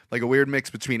sounds like a weird mix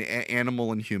between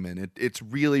animal and human. It's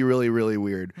really, really, really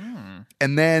weird.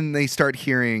 And then they start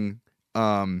hearing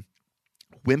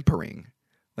whimpering,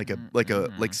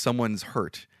 like someone's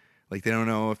hurt. Like, they don't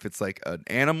know if it's like an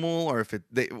animal or if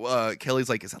Kelly's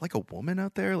like, is that like a woman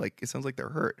out there? Like, it sounds like they're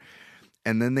hurt.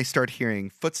 And then they start hearing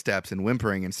footsteps and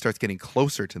whimpering, and starts getting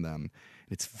closer to them.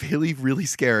 It's really, really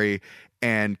scary.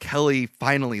 And Kelly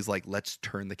finally is like, let's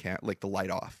turn the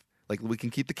light off. Like, we can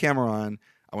keep the camera on.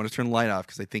 I want to turn the light off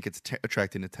because I think it's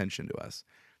attracting attention to us.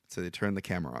 So they turn the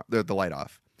camera on, the light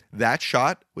off. That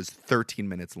shot was 13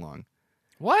 minutes long.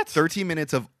 What? 13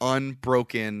 minutes of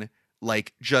unbroken,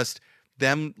 like, just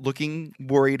them looking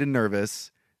worried and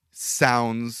nervous,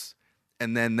 sounds,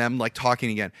 and then them like talking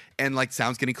again, and like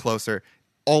sounds getting closer.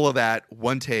 All of that,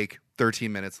 one take,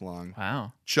 13 minutes long.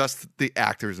 Wow. Just the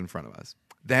actors in front of us.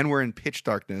 Then we're in pitch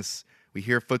darkness. We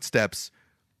hear footsteps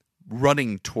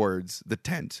running towards the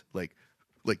tent. Like,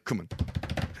 come on.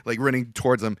 Like, running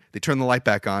towards them. They turn the light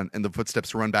back on, and the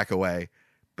footsteps run back away.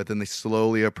 But then they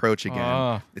slowly approach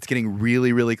again. It's getting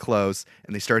really, really close,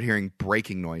 and they start hearing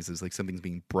breaking noises, like something's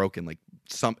being broken, like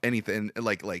anything,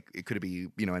 like it could be,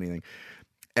 anything.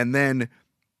 And then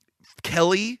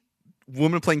Kelly,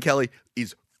 woman playing Kelly,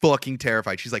 is fucking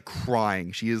terrified. She's like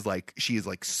crying. She is like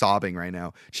sobbing right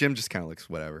now. Jim just kind of looks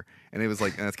whatever. And it was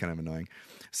like, that's kind of annoying.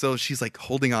 So she's like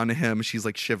holding on to him. She's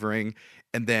like shivering.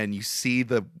 And then you see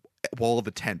the wall of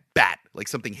the tent bat, like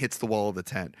something hits the wall of the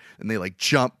tent, and they like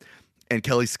jump, and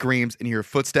Kelly screams, and you hear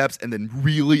footsteps, and then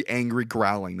really angry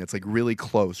growling that's like really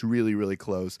close, really, really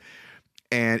close.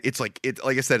 And it's like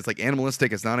I said, it's like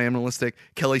animalistic. It's not animalistic.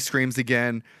 Kelly screams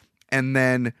again, and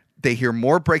then they hear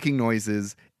more breaking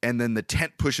noises, and then the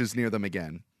tent pushes near them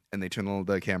again, and they turn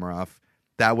the camera off.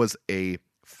 That was a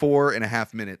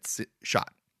 4.5 minute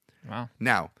shot. Wow.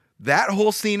 Now, that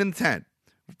whole scene in the tent,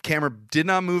 camera did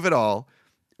not move at all.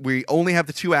 We only have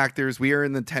the two actors. We are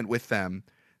in the tent with them.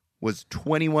 Was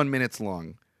 21 minutes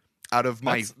long. Out of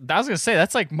my... I was going to say,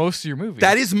 that's like most of your movie.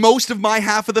 That is most of my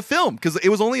half of the film, because it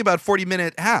was only about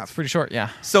 40-minute half. It's pretty short, yeah.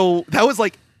 So that was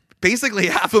like basically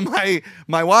half of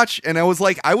my watch, and I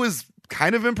was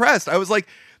kind of impressed. I was like,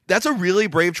 that's a really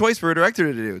brave choice for a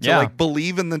director to do. To like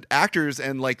believe in the actors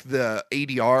and like the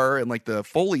ADR and like the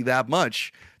Foley that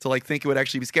much to like think it would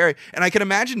actually be scary. And I can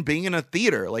imagine being in a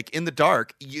theater, like in the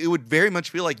dark, it would very much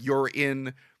feel like you're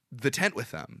in the tent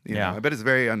with them. You know? I bet it's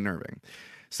very unnerving.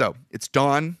 So it's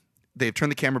dawn. they've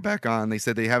turned the camera back on. They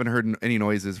said they haven't heard any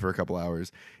noises for a couple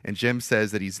hours. And Jim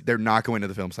says that they're not going to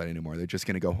the film site anymore. They're just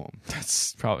going to go home.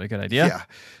 That's probably a good idea. Yeah.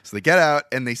 So they get out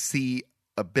and they see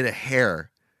a bit of hair,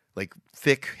 like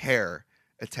thick hair,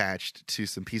 attached to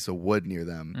some piece of wood near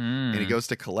them. And he goes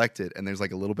to collect it. And there's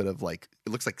like a little bit of like,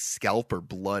 it looks like scalp or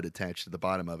blood attached to the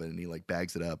bottom of it. And he like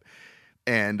bags it up.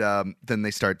 And then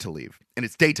they start to leave. And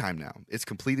it's daytime now. It's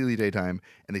completely daytime.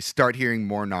 And they start hearing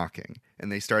more knocking.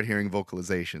 And they start hearing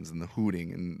vocalizations and the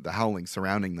hooting and the howling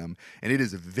surrounding them. And it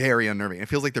is very unnerving. It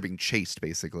feels like they're being chased,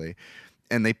 basically.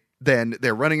 And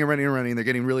they're running and running and running. They're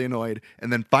getting really annoyed.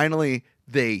 And then finally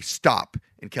they stop.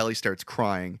 And Kelly starts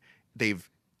crying. They've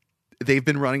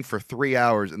been running for 3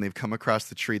 hours. And they've come across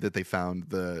the tree that they found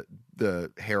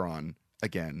the hair on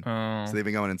again. So they've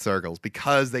been going in circles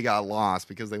because they got lost,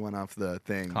 because they went off the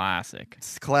thing. Classic.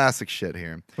 It's classic shit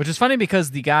here. Which is funny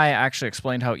because the guy actually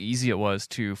explained how easy it was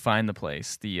to find the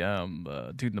place. The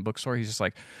dude in the bookstore, he's just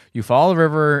like, you follow the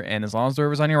river, and as long as the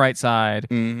river's on your right side,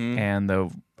 and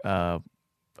the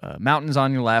mountain's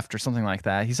on your left, or something like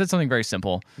that. He said something very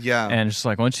simple. Yeah. And it's just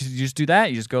like, once you just do that,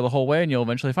 you just go the whole way, and you'll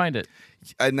eventually find it.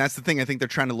 And that's the thing. I think they're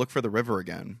trying to look for the river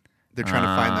again. They're trying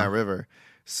to find that river.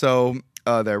 So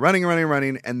they're running,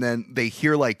 and then they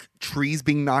hear like trees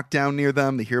being knocked down near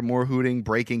them. They hear more hooting,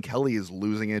 breaking. Kelly is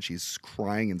losing it. She's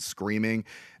crying and screaming.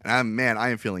 And I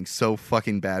am feeling so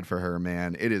fucking bad for her,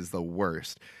 man. It is the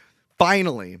worst.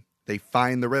 Finally, they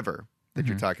find the river that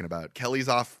you're talking about. Kelly's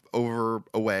off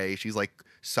away. She's like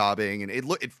sobbing, and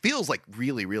it feels like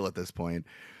really real at this point.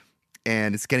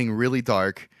 And it's getting really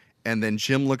dark. And then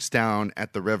Jim looks down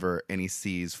at the river and he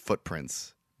sees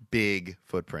footprints. Big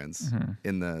footprints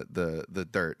in the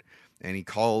dirt, and he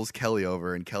calls Kelly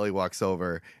over, and Kelly walks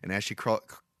over, and as she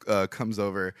comes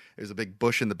over, there's a big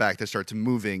bush in the back that starts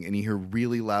moving, and you hear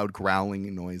really loud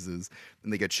growling noises,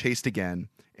 and they get chased again,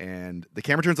 and the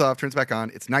camera turns off, turns back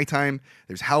on. It's nighttime.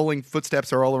 There's howling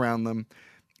footsteps are all around them.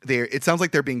 It sounds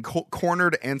like they're being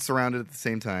cornered and surrounded at the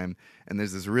same time, and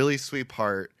there's this really sweet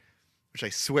part, which I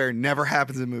swear never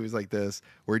happens in movies like this,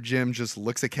 where Jim just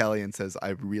looks at Kelly and says,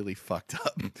 I really fucked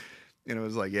up. And it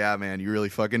was like, yeah, man, you really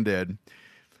fucking did.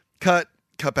 Cut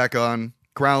back on,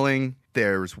 growling,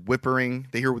 there's whimpering.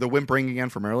 They hear the whimpering again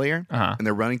from earlier, and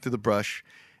they're running through the brush,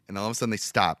 and all of a sudden they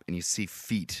stop, and you see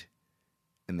feet,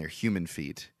 and they're human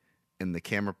feet, and the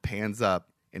camera pans up,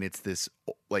 and it's this,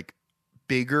 like,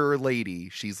 bigger lady.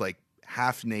 She's, like,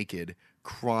 half naked,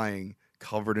 crying,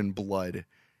 covered in blood,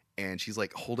 and she's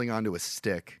like holding onto a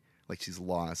stick, like she's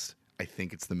lost. I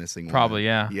think it's the missing one. Probably,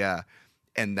 yeah. Yeah.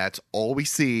 And that's all we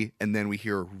see. And then we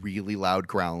hear really loud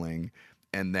growling.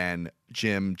 And then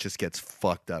Jim just gets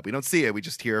fucked up. We don't see it. We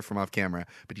just hear it from off camera.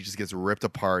 But he just gets ripped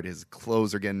apart. His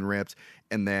clothes are getting ripped.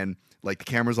 And then, like, the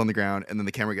camera's on the ground. And then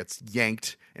the camera gets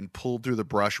yanked and pulled through the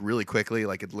brush really quickly.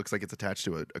 Like, it looks like it's attached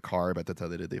to a car, but that's how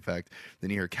they did the effect. Then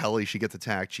you hear Kelly. She gets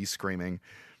attacked. She's screaming.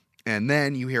 And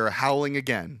then you hear a howling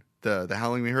again. The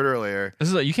howling we heard earlier. This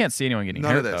is like, you can't see anyone getting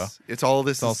None hurt, of this. though. It's all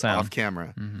this all is sound. off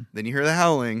camera. Then you hear the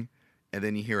howling, and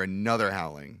then you hear another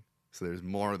howling. So there's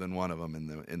more than one of them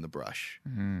in the brush.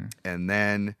 And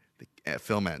then the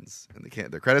film ends, and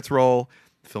the credits roll.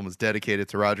 The film is dedicated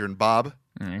to Roger and Bob.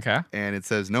 Okay. And it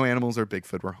says no animals or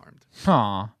Bigfoot were harmed.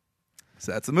 Aw.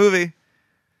 So that's the movie.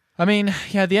 I mean,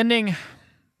 yeah, the ending.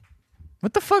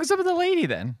 What the fuck's up with the lady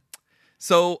then?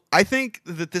 So I think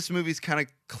that this movie's kind of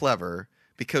clever.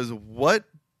 Because what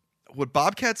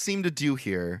Bobcat seemed to do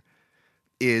here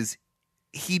is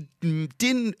he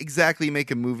didn't exactly make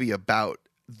a movie about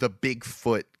the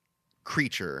Bigfoot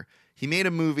creature. He made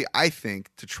a movie, I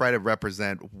think, to try to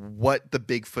represent what the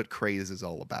Bigfoot craze is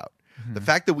all about. The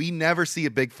fact that we never see a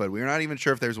Bigfoot, we're not even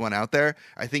sure if there's one out there,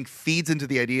 I think feeds into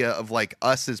the idea of like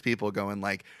us as people going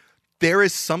like, there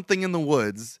is something in the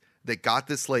woods that got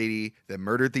this lady, that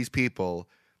murdered these people.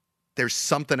 There's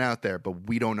something out there, but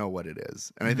we don't know what it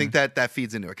is. And I think that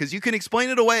feeds into it. Because you can explain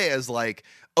it away as like,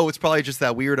 oh, it's probably just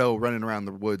that weirdo running around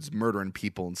the woods murdering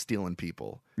people and stealing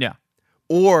people. Yeah.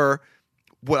 Or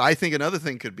what I think another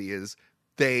thing could be is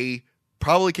they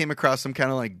probably came across some kind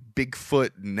of like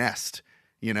Bigfoot nest,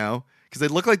 you know? Because they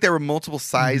look like there were multiple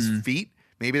size feet.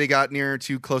 Maybe they got near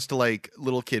too close to like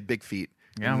little kid big feet.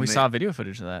 Yeah, we saw video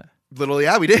footage of that. Literally,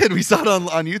 yeah, we did. We saw it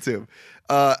on YouTube.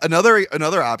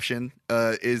 Another option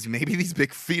is maybe these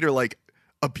big feet are like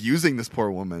abusing this poor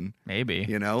woman. Maybe.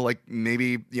 You know, like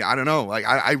maybe, yeah, I don't know. Like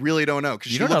I really don't know.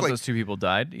 You don't know if those two people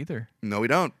died either. No, we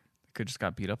don't. Could just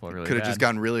got beat up really Could have just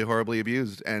gotten really horribly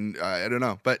abused. And I don't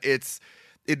know. But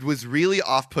it was really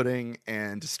off-putting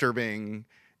and disturbing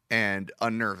and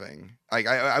unnerving. Like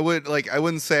I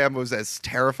wouldn't say I was as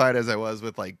terrified as I was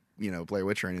with like Blair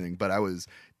Witch or anything, but I was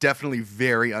definitely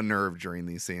very unnerved during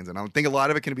these scenes, and I think a lot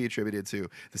of it can be attributed to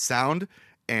the sound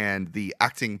and the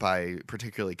acting by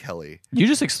particularly Kelly. You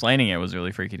just explaining it was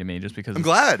really freaky to me, just because I'm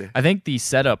glad. I think the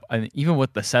setup, and even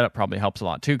with the setup, probably helps a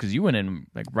lot too, because you went in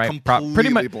like completely pretty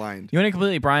much blind. You went in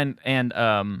completely blind,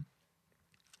 and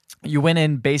you went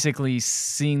in basically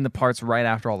seeing the parts right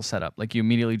after all the setup. Like you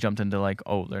immediately jumped into like,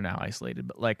 oh, they're now isolated,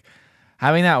 but like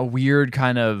having that weird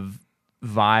kind of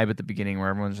vibe at the beginning where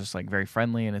everyone's just like very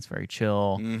friendly and it's very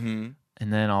chill, and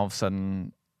then all of a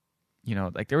sudden,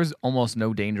 like there was almost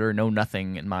no danger, no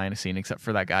nothing in my scene except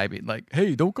for that guy being like,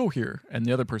 hey, don't go here, and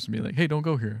the other person being like, hey, don't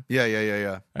go here.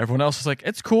 Yeah. Everyone else is like,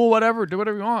 it's cool, whatever, do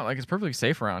whatever you want, like it's perfectly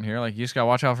safe around here, like you just gotta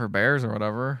watch out for bears or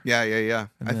whatever. Yeah.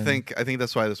 I think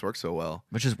that's why this works so well,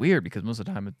 which is weird because most of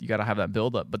the time you gotta have that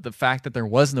build up, but the fact that there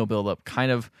was no build up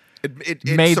kind of it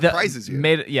surprises you.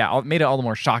 Made it all the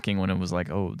more shocking when it was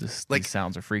like, oh, these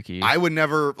sounds are freaky. I would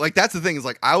never, like, that's the thing, is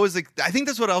like I think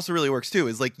that's what also really works too,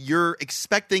 is like you're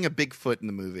expecting a Bigfoot in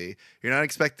the movie. You're not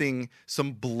expecting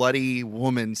some bloody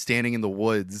woman standing in the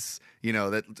woods,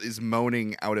 that is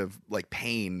moaning out of like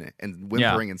pain and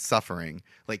whimpering and suffering.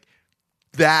 Like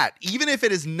that, even if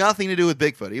it has nothing to do with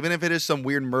Bigfoot, even if it is some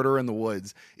weird murder in the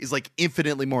woods, is like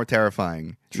infinitely more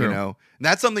terrifying. True. And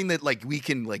that's something that like we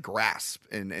can like grasp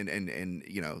and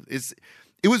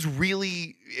it was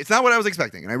really, it's not what I was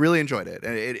expecting, and I really enjoyed it.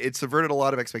 And it subverted a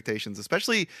lot of expectations,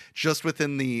 especially just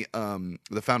within the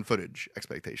found footage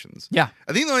expectations. Yeah.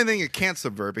 I think the only thing it can't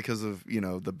subvert, because of,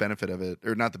 the benefit of it,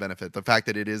 or not the benefit, the fact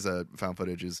that it is a found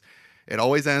footage, is it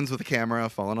always ends with the camera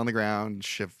falling on the ground,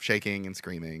 shaking and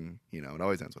screaming. It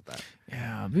always ends with that.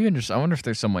 Yeah, it'd be interesting. I wonder if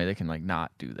there's some way they can like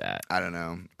not do that. I don't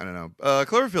know.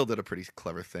 Cloverfield did a pretty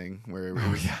clever thing where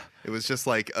it was just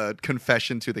like a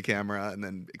confession to the camera and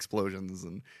then explosions,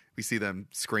 and we see them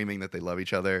screaming that they love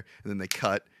each other, and then they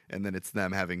cut, and then it's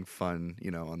them having fun,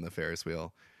 on the Ferris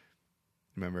wheel.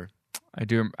 Remember? I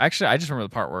do. Actually, I just remember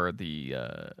the part where the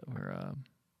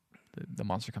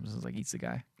monster comes and like eats the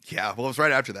guy. Yeah, well, it was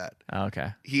right after that. Oh,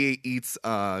 okay. He eats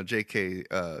J.K.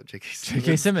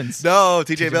 Simmons. No,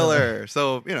 T.J. Miller.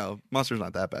 So, Monster's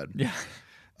not that bad. Yeah.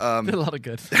 Did a lot of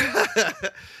good.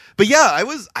 But yeah, I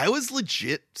was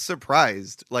legit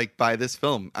surprised like by this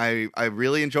film. I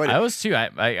really enjoyed it. I was too.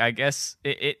 I guess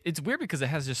it's weird because it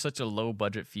has just such a low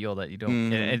budget feel that you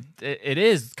don't. It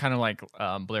is kind of like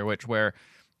Blair Witch, where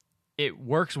it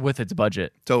works with its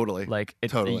budget. Totally. Like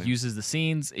it uses the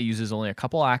scenes. It uses only a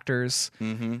couple actors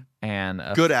and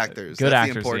good actors. Good That's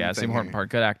actors. Yeah, it's the important part.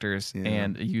 Good actors,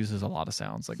 and it uses a lot of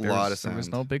sounds. Like there was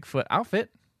no Bigfoot outfit.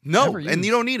 No, and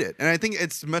you don't need it. And I think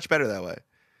it's much better that way.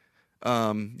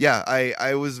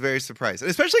 I was very surprised,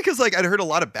 especially because like I'd heard a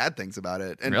lot of bad things about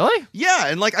it. And, really? Yeah,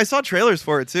 and like I saw trailers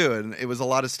for it too, and it was a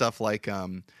lot of stuff like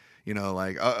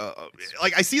like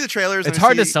I see the trailers. It's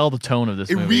hard to sell the tone of this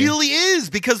movie. It really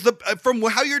is, because from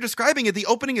how you're describing it, the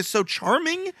opening is so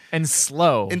charming and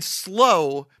slow,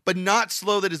 but not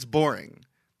slow that it's boring.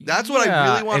 That's what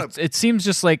I really want to. It seems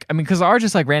just like, because our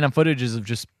just like random footages of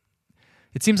just.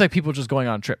 It seems like people just going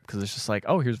on a trip because it's just like,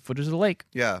 oh, here's footage of the lake.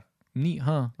 Yeah. Neat,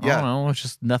 huh? Yeah. I don't know. It's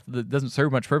just nothing that doesn't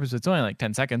serve much purpose. It's only like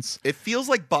 10 seconds. It feels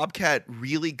like Bobcat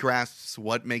really grasps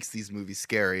what makes these movies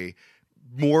scary,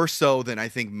 more so than I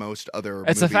think most other.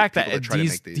 It's the fact that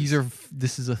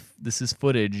this is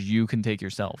footage you can take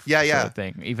yourself. Yeah. Sort of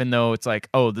thing. Even though it's like,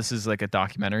 oh, this is like a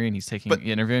documentary and he's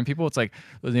interviewing people. It's like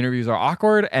those interviews are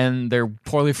awkward and they're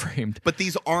poorly framed. But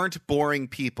these aren't boring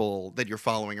people that you're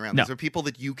following around. No. These are people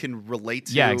that you can relate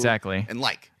to. Yeah, exactly. And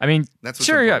like. I mean, that's what's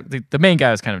sure. important. Yeah, the main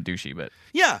guy is kind of douchey, but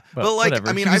but like, whatever.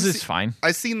 I mean, it's fine.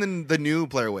 I've seen the new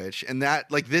Blair Witch, and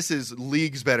that like this is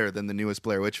leagues better than the newest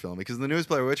Blair Witch film, because in the newest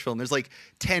Blair Witch film there's like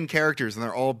 10 characters and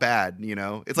they're all bad.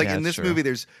 It's like in this movie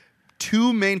there's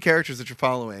 2 main characters that you're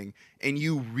following, and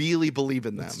you really believe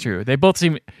in them. That's true. They both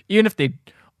seem, even if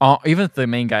the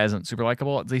main guy isn't super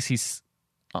likable, at least he's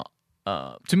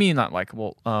to me not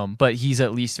likable. But he's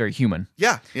at least very human.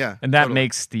 Yeah, and that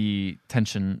makes the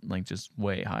tension like just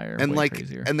way higher and way like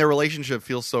crazier. And their relationship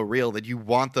feels so real that you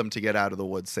want them to get out of the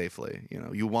woods safely.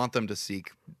 You want them to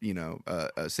seek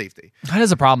safety. That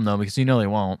is a problem though, because they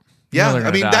won't. Yeah,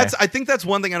 I mean I think that's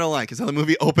one thing I don't like, is how the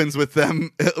movie opens with them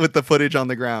with the footage on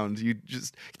the ground.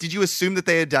 Did you assume that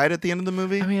they had died at the end of the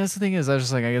movie? I mean, that's the thing, is I was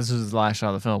just like, I guess this is the last shot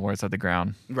of the film where it's at the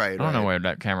ground. Right. I don't know where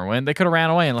that camera went. They could have ran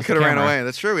away and left the camera. Could have ran away.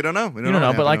 That's true. We don't know. We don't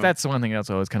know. But like that's the one thing that's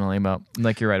always kind of lame about.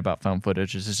 Like you're right about found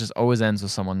footage. It just always ends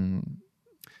with someone.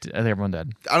 Everyone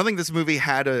dead. I don't think this movie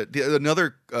had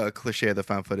another cliche of the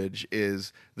found footage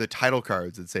is the title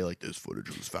cards that say like this footage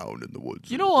was found in the woods.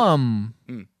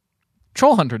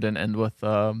 Troll Hunter didn't end with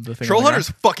the thing. Troll Hunter's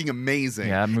fucking amazing.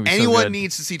 Yeah, that movie's Anyone so good.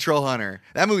 needs to see Troll Hunter.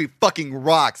 That movie fucking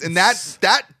rocks, and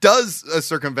that does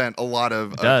circumvent a lot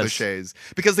of cliches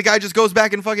because the guy just goes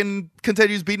back and fucking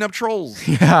continues beating up trolls.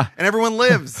 Yeah, and everyone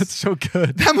lives. That's so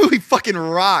good. That movie fucking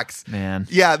rocks, man.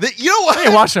 Yeah, you know what? I need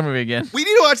to watch that movie again. We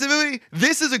need to watch the movie.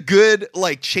 This is a good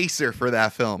like chaser for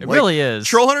that film. It really is.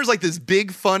 Troll Hunter's like this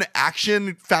big fun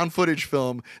action found footage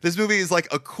film. This movie is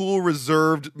like a cool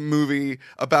reserved movie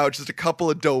about just a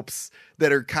couple of dopes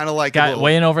that are kind of like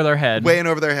weighing over their head,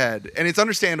 and it's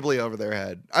understandably over their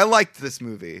head. I liked this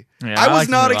movie. Yeah, I was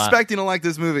not expecting to like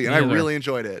this movie, and I really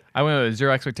enjoyed it. I went with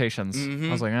zero expectations.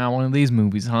 I was like, one of these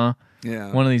movies, huh?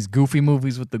 Yeah, one of these goofy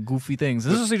movies with the goofy things.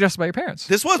 This was suggested by your parents.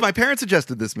 My parents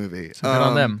suggested this movie. So good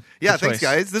on them. Yeah, thanks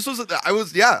guys. I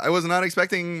was not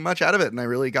expecting much out of it, and I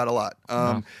really got a lot.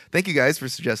 Thank you guys for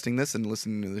suggesting this and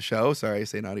listening to the show. Sorry, I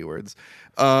say naughty words.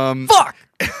 Fuck.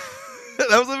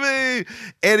 That was me.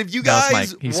 And if you guys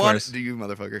want, you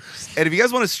motherfucker. And if you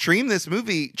guys want to stream this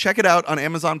movie, check it out on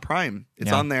Amazon Prime.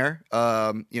 It's on there.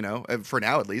 For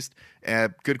now at least.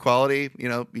 Good quality.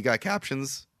 You got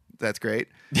captions. That's great.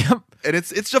 Yep. And it's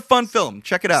just a fun film.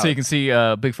 Check it out. So you can see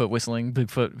Bigfoot whistling,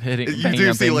 Bigfoot hitting. You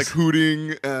do see like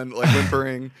hooting and like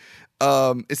whimpering.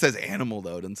 It says animal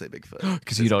though. It doesn't say Bigfoot.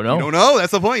 Because you don't know. You don't know.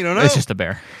 That's the point. You don't know. It's just a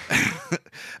bear.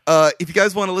 If you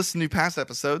guys want to listen to past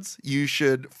episodes, you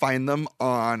should find them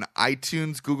on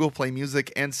iTunes, Google Play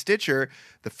Music, and Stitcher.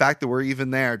 The fact that we're even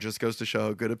there just goes to show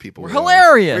how good of people we're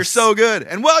hilarious. We're so good.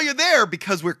 And while you're there,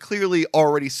 because we're clearly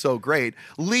already so great,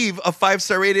 leave a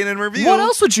 5-star rating and review. What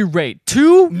else would you rate?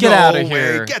 2? Get out of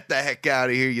here. Get the heck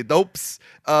out of here, you dopes.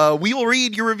 We will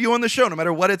read your review on the show, no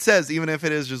matter what it says, even if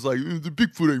it is just like, the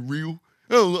Bigfoot ain't real.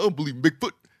 I don't believe in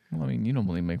Bigfoot. Well, I mean, you don't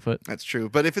believe in Bigfoot. That's true.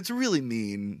 But if it's really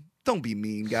mean, don't be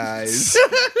mean, guys.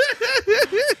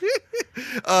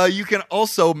 You can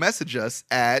also message us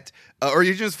or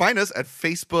you can just find us at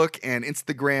Facebook and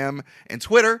Instagram and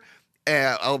Twitter.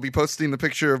 I'll be posting the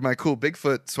picture of my cool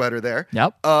Bigfoot sweater there.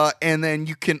 Yep. And then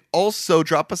you can also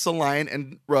drop us a line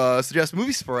and suggest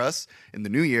movies for us in the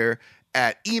new year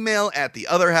at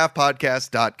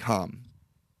email@theotherhalfpodcast.com.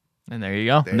 And there you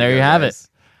go. There you have it.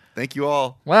 Thank you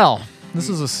all. Well, this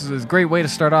is a great way to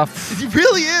start off. It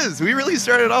really is. We really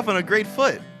started off on a great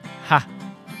foot. Ha.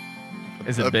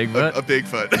 Is it Bigfoot? A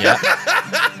Bigfoot. Yeah.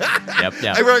 Yep.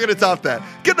 We're not going to top that.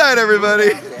 Good night,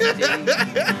 everybody.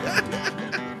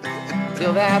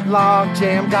 Till that log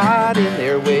jam got in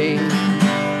their way.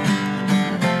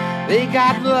 They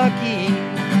got lucky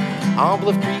on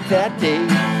Bluff Creek that day.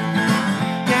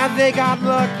 Yeah, they got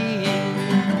lucky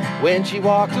when she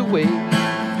walked away.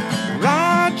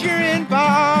 Roger and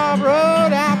Bob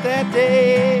rode out that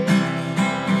day.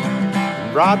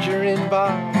 Roger and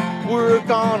Bob were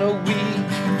gone a week,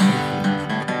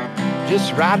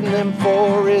 just riding them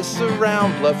forests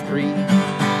around Bluff Creek.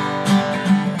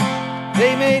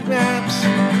 They made maps.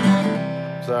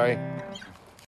 Sorry.